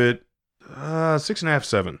give it 6.5,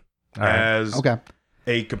 7. All right. As Okay.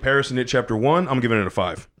 a comparison to Chapter 1, I'm giving it a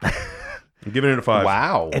 5. I'm giving it a 5.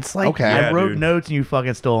 Wow. It's like okay. I Yeah, wrote dude. notes and you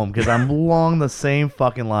fucking stole them because I'm along the same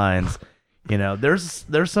fucking lines. You know, there's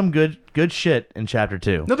some good shit in Chapter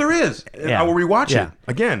 2, No, there is. And Yeah. I will rewatch Yeah. it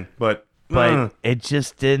again, but but it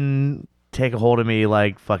just didn't take a hold of me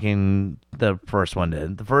like fucking the first one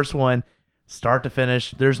did. The first one, start to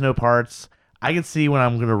finish, there's no parts. I can see when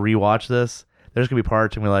I'm gonna rewatch this, there's gonna be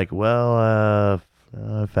parts and be like, well,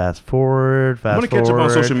 fast forward. I'm gonna catch up on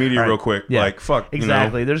social media All right. real quick. Yeah. Like fuck,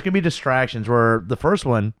 Exactly. There's gonna be distractions where the first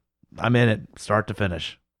one, I'm in it, start to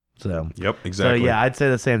finish. So Yep, exactly. So yeah, I'd say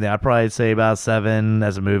the same thing. I'd probably say about 7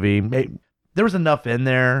 as a movie. There was enough in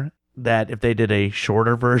there that if they did a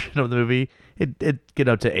shorter version of the movie, it'd get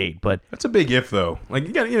up to 8. But That's a big if though. Like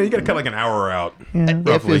you got to cut like an hour out. If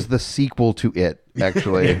roughly. is the sequel to it,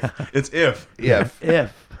 actually. It's if. If.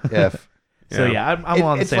 if so, Yeah. yeah, I'm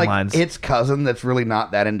along the It's same like lines. its cousin that's really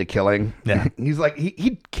not that into killing. Yeah. He's like,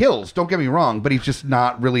 he kills, don't get me wrong, but he's just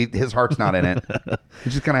not really, his heart's not in it.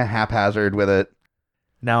 He's just kind of haphazard with it.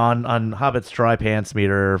 Now on Hobbit's dry pants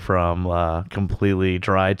meter from completely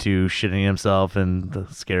dry to shitting himself and the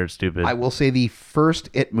scared stupid. I will say the first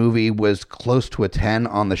It movie was close to a 10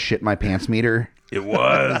 on the shit my pants meter. It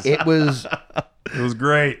was. It was It was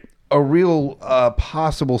great. a real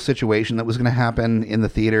possible situation that was going to happen in the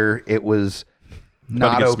theater. It was About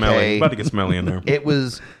not to get smelly. okay. About to get smelly in there. It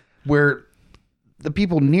was where the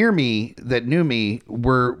people near me that knew me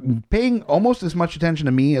were paying almost as much attention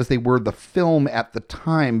to me as they were the film at the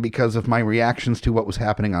time because of my reactions to what was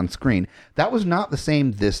happening on screen. That was not the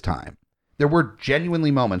same this time. There were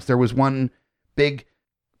genuinely moments. There was one big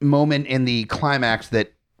moment in the climax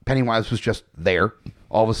that Pennywise was just there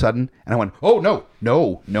all of a sudden. And I went, oh, no,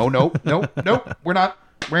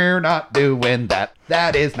 we're not doing that.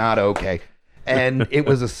 That is not okay. And it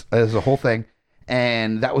was a whole thing.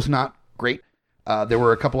 And that was not great. There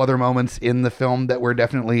were a couple other moments in the film that were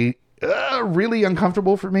definitely really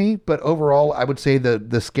uncomfortable for me. But overall, I would say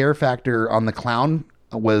the scare factor on the clown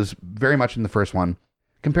was very much in the first one.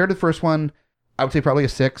 Compared to the first one, I would say probably a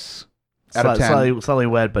 6 out of 10. Slightly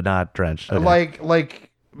wet, but not drenched. Okay. Like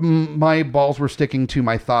my balls were sticking to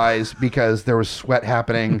my thighs because there was sweat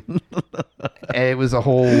happening. It was a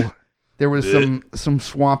whole... There was some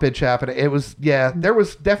swampage happening. It was, yeah, there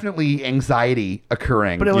was definitely anxiety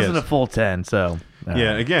occurring. But it wasn't Yes. a full 10, so.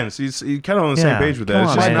 Yeah, again, so he's kind of on the same Yeah, page with come that.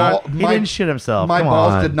 It's on, just man. not. He didn't shit himself. My Come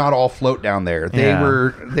balls on. did not all float down there. They Yeah.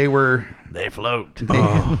 were They float.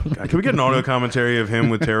 Oh, God. Can we get an audio commentary of him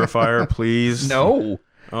with Terrifier, please? no.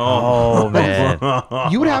 Oh, man.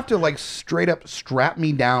 You would have to like straight up strap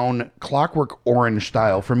me down Clockwork Orange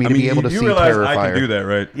style for me I to mean, be able to you see realize Terrifier. I can do that,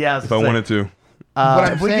 right? Yeah, I was if I saying- wanted to. What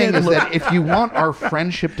I'm if we saying can is that if you want our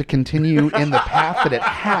friendship to continue in the path that it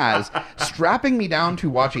has, strapping me down to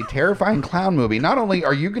watch a terrifying clown movie, not only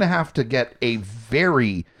are you going to have to get a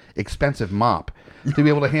very expensive mop to be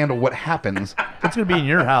able to handle what happens. It's going to be in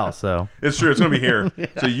your house, so. It's true. It's going to be here.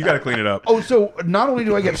 So you got to clean it up. Oh, so not only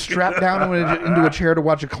do I get strapped down into a chair to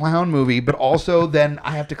watch a clown movie, but also then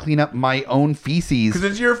I have to clean up my own feces. Because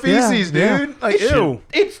it's your feces, Yeah, dude. Like, ew.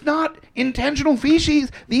 It's not intentional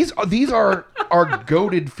feces. These are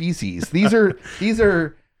goaded feces. These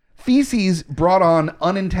are feces brought on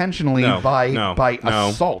unintentionally by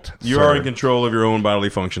assault. You sir. are in control of your own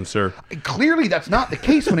bodily functions, sir. Clearly, that's not the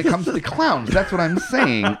case when it comes to clowns. That's what I'm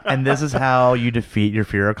saying. And this is how you defeat your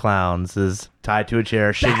fear of clowns: is tied to a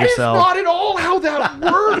chair, shit That is yourself. not at all how that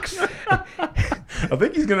works. I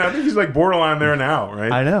think he's like borderline there now,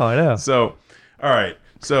 right? I know. So All right.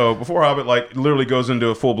 So before Hobbit like literally goes into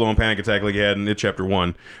a full blown panic attack like he had in It Chapter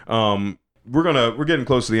 1, we're getting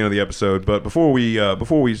close to the end of the episode, but before we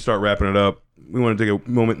start wrapping it up, we want to take a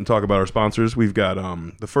moment and talk about our sponsors. We've got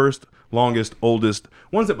the first, longest, oldest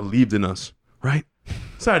ones that believed in us, right?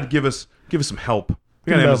 Decided to give us some help.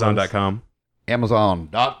 We got Amazon.com.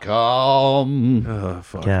 Amazon.com. Oh,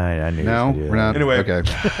 fuck. Yeah, I knew. No, you we're not. Anyway, Okay.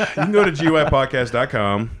 you can go to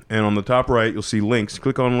GUIPodcast.com, and on the top right, you'll see links.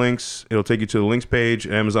 Click on links. It'll take you to the links page.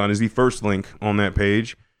 Amazon is the first link on that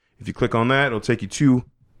page. If you click on that, it'll take you to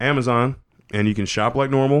Amazon, and you can shop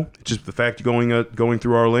like normal. It's just the fact you're going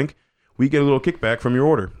through our link, we get a little kickback from your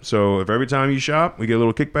order. So if every time you shop, we get a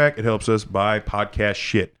little kickback, it helps us buy podcast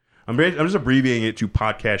shit. I'm just abbreviating it to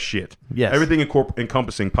podcast shit. Yes. Everything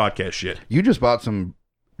encompassing podcast shit. You just bought some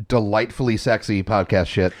delightfully sexy podcast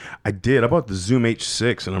shit. I did. I bought the Zoom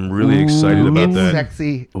H6, and I'm really excited about It's that.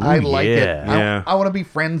 sexy. I like it. Yeah. I want to be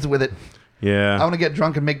friends with it. Yeah. I want to get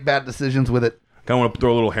drunk and make bad decisions with it. I want to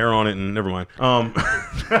throw a little hair on it, and never mind.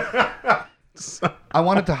 I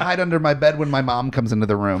want it to hide under my bed when my mom comes into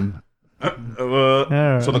the room.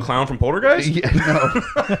 So the clown from Poltergeist?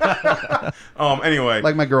 Yeah, no. Anyway.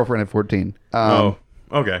 Like my girlfriend at 14.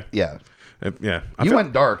 Okay. Yeah. Yeah. You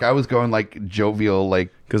went dark. I was going like jovial,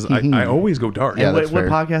 like. Because I always go dark. Yeah, what that's fair.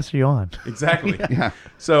 podcast are you on? Exactly. Yeah.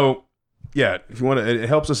 So, yeah, if you want to, it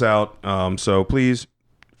helps us out. So please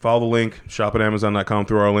follow the link, shop at Amazon.com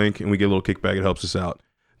through our link, and we get a little kickback. It helps us out.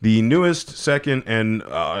 The newest, second, and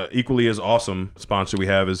equally as awesome sponsor we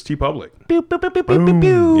have is TeePublic.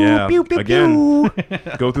 Yeah. Again,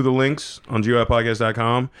 go through the links on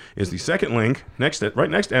GUIPodcast.com. Is the second link right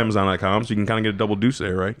next to Amazon.com, so you can kind of get a double deuce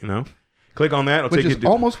there, right? You know, click on that. It'll Which take is you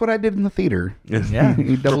almost what I did in the theater. Yeah.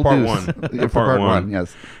 Double part deuce. one. For For part part one,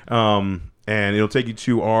 yes. And it'll take you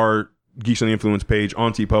to our Geeks on the Influence page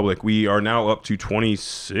on TeePublic. We are now up to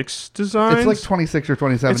 26 designs. It's like 26 or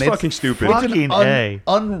 27. It's fucking stupid. It's Fucking an A.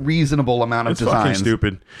 unreasonable amount of It's designs. fucking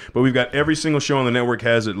stupid. But we've got every single show on the network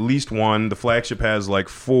has at least one. The flagship has like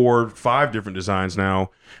 4-5 different designs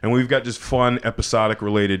now. And we've got just fun, episodic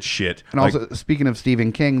related shit. And Like, also, speaking of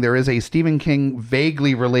Stephen King, there is a Stephen King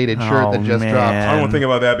vaguely related shirt Oh, that just man. dropped. I don't want to think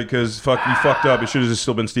about that because you fucked up. It should have just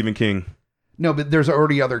still been Stephen King. No, but there's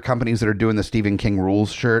already other companies that are doing the Stephen King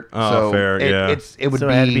rules shirt. Oh, so fair, yeah. it would So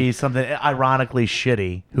be. it had to be something ironically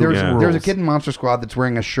shitty. Who There's Yeah. there's a rules? kid in Monster Squad that's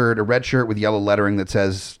wearing a red shirt with yellow lettering that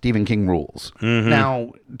says Stephen King rules. Mm-hmm.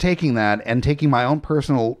 Now, taking that and taking my own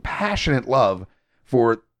personal passionate love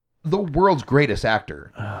for the world's greatest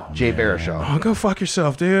actor, Jay Baruchel. Oh, go fuck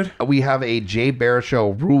yourself, dude. We have a Jay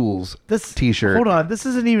Baruchel rules This t-shirt. Hold on, this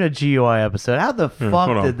isn't even a GUI episode. How the hold fuck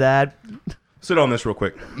on. did that? Sit on this real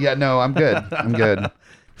quick. Yeah, no, I'm good. I'm good.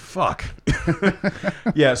 Fuck.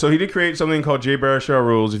 Yeah, so he did create something called Jay Baruchel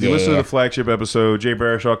Rules. If you listen to Yeah. the flagship episode, Jay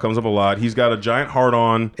Baruchel comes up a lot. He's got a giant heart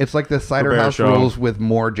on. It's like the Cider For House Baruchel. rules with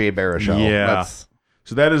more Jay Baruchel. Yeah. That's-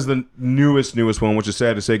 So that is the newest one, which is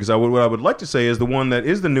sad to say because what I would like to say is the one that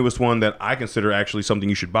is the newest one that I consider actually something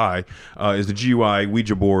you should buy is the GUI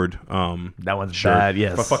Ouija board. That one's shirt. bad,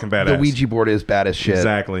 yes. Fucking badass. the Ouija board is bad as shit.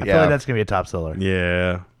 Exactly. I feel Yeah. like that's going to be a top seller.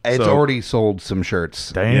 Yeah. It's So- already sold some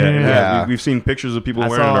shirts. Damn. Yeah, it has. Yeah. We've seen pictures of people I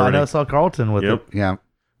wearing it saw, already. I saw Carlton with Yep. it. Yeah.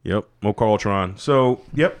 Yep. Mo Carltron. So,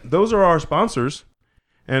 yep, those are our sponsors.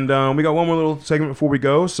 And we got one more little segment before we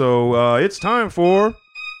go. So it's time for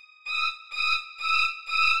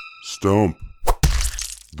Stump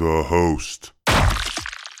the host.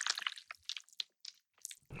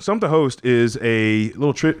 Stump the Host is a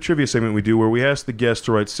little trivia segment we do where we ask the guests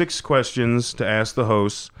to write 6 questions to ask the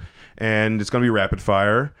hosts, and it's going to be rapid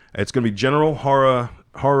fire. It's going to be general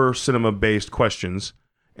horror cinema based questions,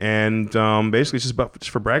 and basically it's just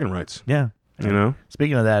for bragging rights. Yeah. You know?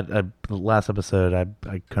 Speaking of that, the last episode, I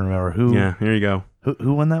couldn't remember who. Yeah. Here you go.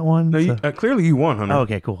 Who won that one? No, you, So- clearly you won, Hunter. oh,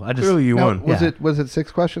 okay, cool. I just Clearly you No, won. was Yeah. it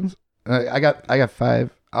 6 questions? I got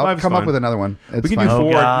 5. I'll 5's come fine. up with another one. It's We can fine. do Oh,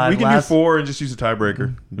 4. God, we can last- do 4 and just use a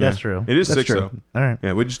tiebreaker. That's Yeah. true. It is That's 6 true. though. All right.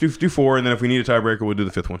 Yeah, we just do 4, and then if we need a tiebreaker, we'll do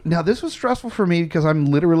the 5th one. Now this was stressful for me because I'm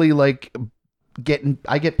literally like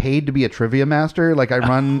I get paid to be a trivia master. Like I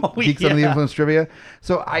run Oh, Geeks Under the yeah. Influence trivia.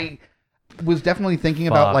 So I was definitely thinking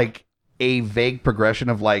about Fuck. like a vague progression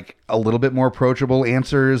of like a little bit more approachable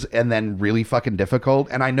answers and then really fucking difficult.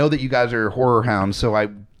 And I know that you guys are horror hounds, so I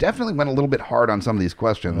definitely went a little bit hard on some of these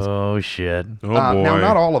questions. Oh, shit. Oh boy. Now,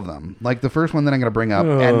 not all of them. Like the first one that I'm going to bring up,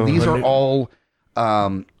 and these are all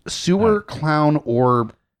sewer, clown, or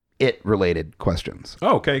it related questions.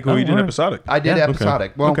 Oh, okay, cool. Oh, You did alright. episodic. I did Yeah.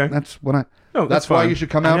 episodic. Well, Okay. that's what I. No, that's why fine. you should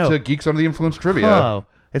come I out know. to Geeks Under the Influence trivia. Oh,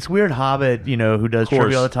 it's weird. Hobbit, who does Of course.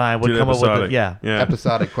 trivia all the time, would Did come up with episodic. yeah. Yeah.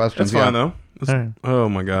 Episodic questions. That's fine yeah. though. All right. Oh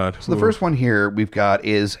my god. So the first one here we've got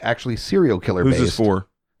is actually serial killer Who's based. this for?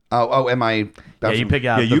 Oh, am I? Yeah, you pick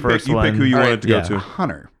out Yeah, the you first pick. You one. pick who you All want right, it to go yeah. to.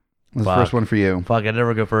 Hunter. This is the Fuck. first one for you. Fuck, I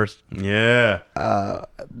never go first. Yeah.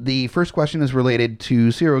 The first question is related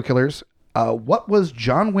to serial killers. What was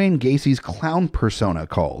John Wayne Gacy's clown persona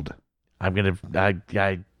called? I'm gonna.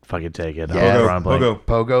 I fucking take it. Yeah. I'll run blank. Pogo.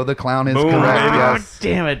 Pogo the clown is Boom, correct. baby. Yes.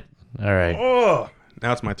 Damn it! All right. Oh.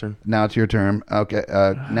 Now it's my turn. Now it's your turn. Okay.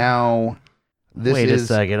 Now this Wait is a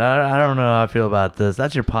second. I don't know how I feel about this.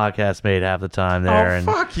 That's your podcast mate half the time there. Oh and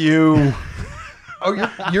fuck you. Oh,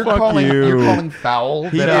 you're Fuck calling you. you're calling foul.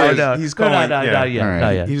 He that is. I- He's calling. No, yeah. not yet. All right. Not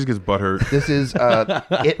yet. He just gets butthurt. This is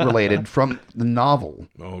it related from the novel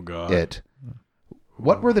Oh god. It.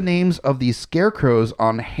 What were the names of the scarecrows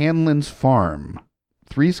on Hanlon's farm?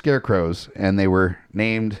 3 scarecrows, and they were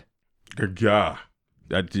named. Yeah.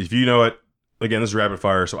 If you know it, again, this is rapid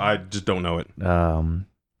fire, so I just don't know it.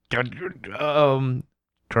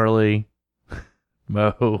 Curly,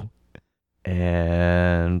 Mo,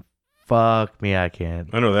 and fuck me, I can't.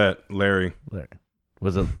 I know that. Larry.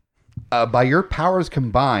 Was it? By your powers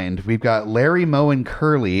combined, we've got Larry, Moe, and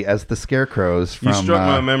Curly as the scarecrows from. You struck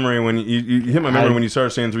my memory when you hit my memory when you started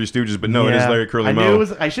saying Three Stooges, but no, it is Yeah. Larry, Curly, I Moe. knew it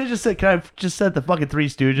was. I should have just said. Kind of just said the fucking Three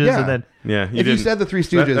Stooges, Yeah. and then. Yeah, If you didn't. said the Three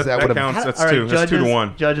Stooges, that would have. counts. That's All right, two. That's 2 to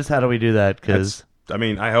 1. Judges, how do we do that? Because I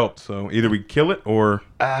mean, I helped. So either we kill it or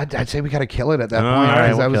I'd say we gotta kill it at that All point right,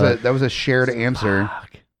 because we'll kill it. that was a shared answer.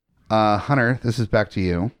 Hunter, this is back to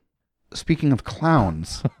you. Speaking of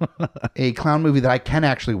clowns, a clown movie that I can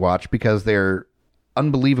actually watch because they're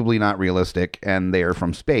unbelievably not realistic and they are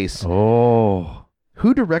from space. Oh,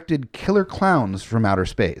 Who directed Killer Clowns from Outer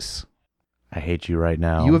Space? I hate you right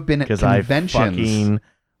now. You have been at because I conventions. fucking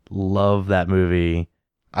love that movie.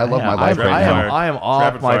 I love my I, life Rapid right fire. now. I am off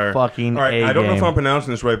Rapid my fire. fucking. All right, A I don't know if game. I'm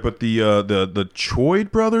pronouncing this right, but the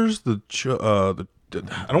Choid brothers,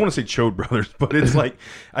 I don't want to say Chode brothers, but it's like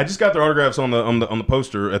I just got their autographs on the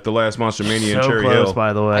poster at the last Monster Mania in So Cherry close, Hill.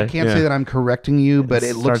 by the way. I can't Yeah. say that I'm correcting you, but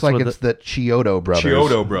It it looks starts like with it's the Chiodo brothers.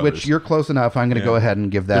 Chiodo brothers. Which you're close enough. I'm going to go ahead and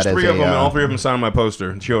give that There's as 3 of them, and all a. 3 of them signed my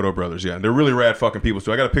poster. Chiodo brothers, yeah, they're really rad fucking people.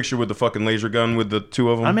 So I got a picture with the fucking laser gun with the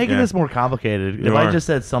 2 of them. I'm making Yeah. this more complicated. You If I are. just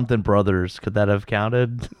said something brothers, could that have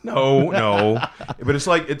counted? No, but it's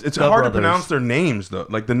like it's The hard brothers. to pronounce their names though.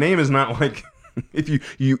 Like the name is not like if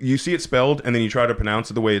you see it spelled and then you try to pronounce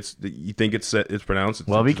it the way you think it's pronounced.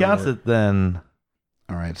 Well, if he counts it. it, then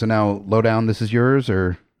All right. So now, Lowdown, this is yours,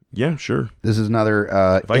 or Yeah, sure. this is another.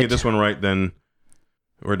 If I get this one right, then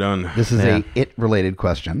we're done. This is Yeah. a It-related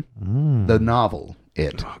question. The novel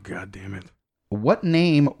It. Oh god damn it! What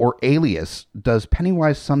name or alias does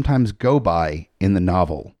Pennywise sometimes go by in the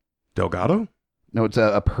novel? Delgado? No, it's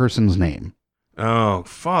a person's name. Oh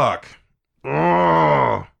fuck!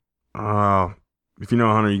 Oh, if you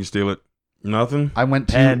know Hunter, you can steal it. Nothing. I went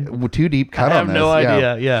Pen. too deep cut I on have this. no Yeah.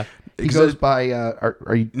 idea. Yeah. He goes by.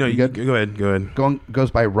 Are you? No, you you good? go ahead. Go ahead. Goes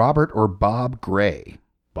by Robert or Bob Gray.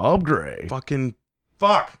 Bob Gray. Fucking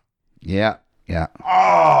fuck! Yeah.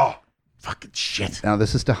 Oh, fucking shit! Now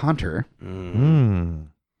this is to Hunter. Hmm.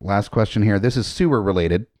 Last question here. This is sewer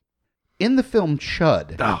related. In the film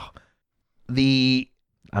Chud, Oh, the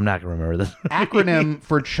I'm not gonna remember this. acronym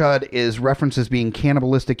for Chud is references being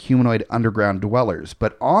cannibalistic humanoid underground dwellers,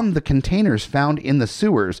 but on the containers found in the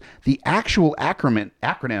sewers, the actual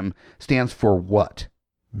acronym stands for what?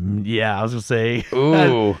 Yeah, I was gonna say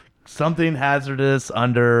Ooh. something hazardous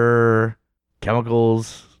under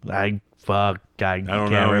chemicals. I don't can't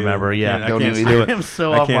know remember. either. Yeah, I Don't can't know steal either. it. I'm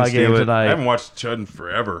so I off can't my steal game it. tonight. I haven't watched Chud in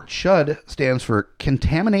forever. Chud stands for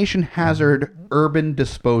Contamination Hazard Urban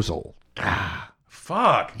Disposal.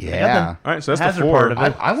 Fuck. Yeah. All right, so that's Hazard the 4. part of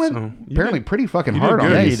it. I went So, you apparently did- pretty fucking you did hard on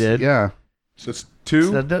good. this. You did. Yeah. So it's 2.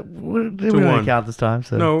 So we To didn't 1. count this time.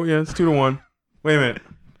 So No, yeah, it's 2 to 1. Wait a minute.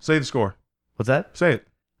 Say the score. what's that? Say it.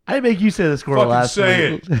 I didn't make you say the score Fucking last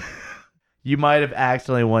say week. You might have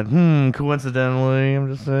accidentally went, coincidentally.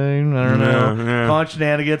 I'm just saying. I don't know. Yeah. Calling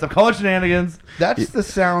shenanigans. I'm calling shenanigans. That's the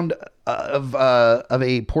sound of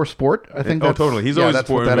a poor sport. I think. Oh, That's, totally. He's always that's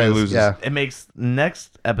poor what that when he is. loses. Yeah. It makes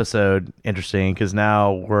next episode interesting because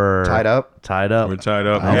now we're Tied up. Tied up. We're tied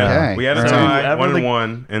up. Okay. Yeah. We had a All right. tie, Whoever 1 the- and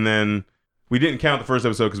 1, and then we didn't count the first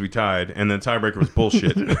episode because we tied, and the tiebreaker was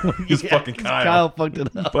bullshit. Just Yeah, fucking 'cause Kyle. fucked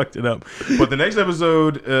it up. Fucked it up. But the next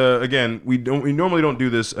episode, again, we normally don't do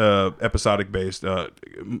this episodic based.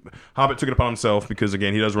 Hobbit took it upon himself because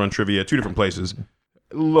again he does run trivia at 2 different places,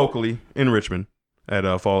 locally in Richmond. at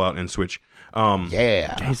Fallout and Switch.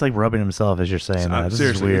 Yeah. He's like rubbing himself as you're saying that. This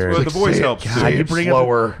Seriously, is weird. well, the voice Say it, helps. God, too. God, you bring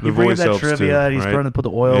slower. up, you bring up voice that helps trivia, too, and he's right? trying to put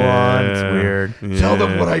the oil on. It's Yeah. weird. Tell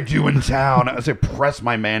them what I do in town. I say, press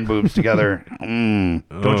my man boobs together. Don't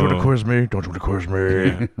you want to quiz me? Don't you want to quiz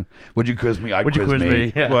me? Would you quiz me? I'd Would you quiz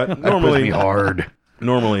me? Yeah. But I'd quiz me normally, hard.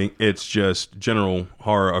 normally it's just general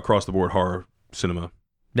horror across the board horror cinema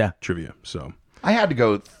Yeah. trivia. So I had to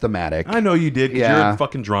go thematic. I know you did. 'Cause Yeah. You're a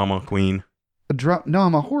fucking drama queen. No,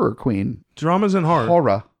 I'm a horror queen. Dramas and horror.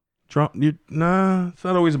 Horror. Nah, it's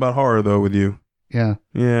not always about horror though. With you, Yeah.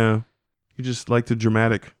 yeah, you just like the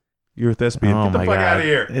dramatic. You're a thespian. Oh Get the my fuck God. out of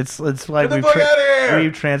here. It's like Get the fuck out of here.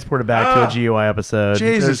 we've transported back to a GUI episode.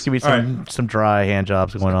 Jesus. There's gonna be some dry hand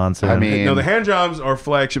jobs going on soon. I mean, No, the hand jobs are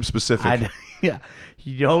flagship specific. yeah,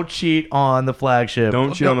 you don't cheat on the flagship.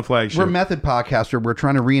 Don't cheat on the flagship. we're Method Podcaster. We're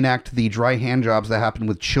trying to reenact the dry hand jobs that happened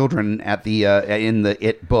with children at the in the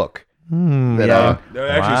It book. That, No, actually,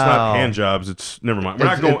 it's Wow. not hand jobs. It's never mind. We're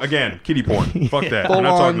not going again. Kitty porn. Fuck that. We're full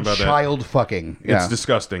not talking on about that. child fucking. Yeah. It's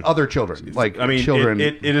disgusting. Other children, like I mean, children.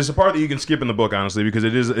 it is a part that you can skip in the book, honestly, because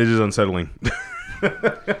it is unsettling.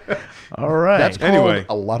 All right. That's called Anyway.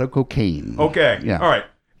 a lot of cocaine. Okay. Yeah. All right.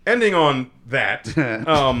 Ending on that,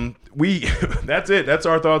 we that's it. That's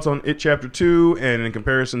our thoughts on It Chapter 2 and in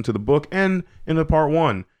comparison to the book and in the Part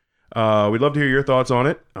 1. We'd love to hear your thoughts on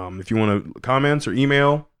it. If you want to comments or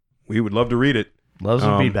email, we would love to read it. Love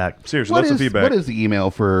some feedback. Seriously, What lots of is, feedback. what is the email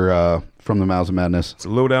for from the Mouths of Madness? It's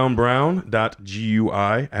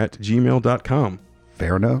lowdownbrown.gui@gmail.com.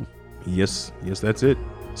 Fair enough. Yes, that's it.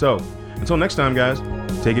 So, until next time, guys,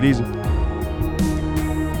 take it easy.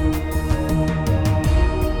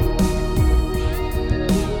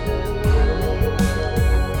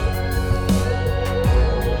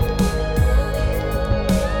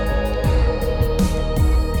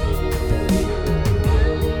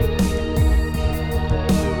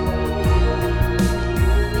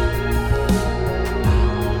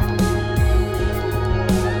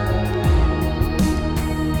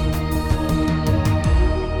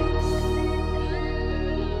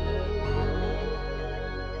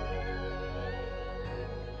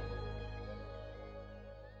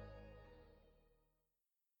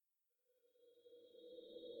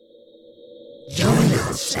 Join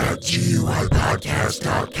us at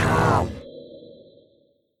GUIPodcast.com.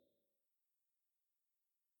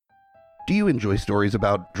 Do you enjoy stories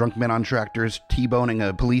about drunk men on tractors T-boning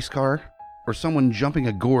a police car? Or someone jumping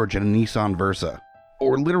a gorge in a Nissan Versa?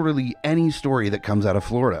 Or literally any story that comes out of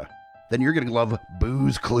Florida? Then you're going to love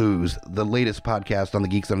Booze Clues, the latest podcast on the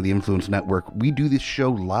Geeks Under the Influence Network. We do this show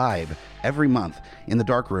live every month in the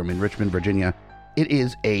Dark Room in Richmond, Virginia. It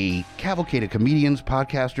is a cavalcade of comedians,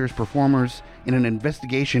 podcasters, performers in an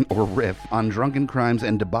investigation or riff on drunken crimes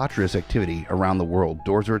and debaucherous activity around the world.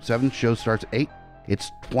 Doors are at 7, show starts at 8.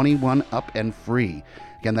 It's 21 up and free.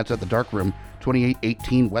 Again, that's at the Dark Room,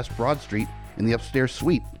 2818 West Broad Street in the upstairs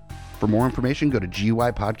suite. For more information, go to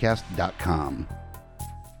GUIPodcast.com.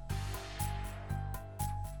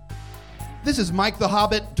 This is Mike the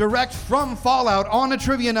Hobbit, direct from Fallout on a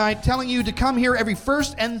trivia night, telling you to come here every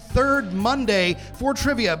first and third Monday for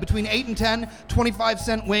trivia between 8 and 10,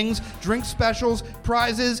 25-cent wings, drink specials,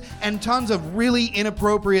 prizes, and tons of really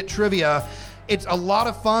inappropriate trivia. It's a lot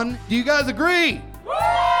of fun. Do you guys agree?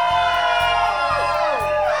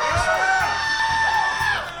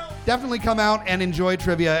 Definitely come out and enjoy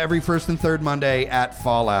trivia every first and third Monday at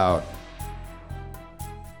Fallout.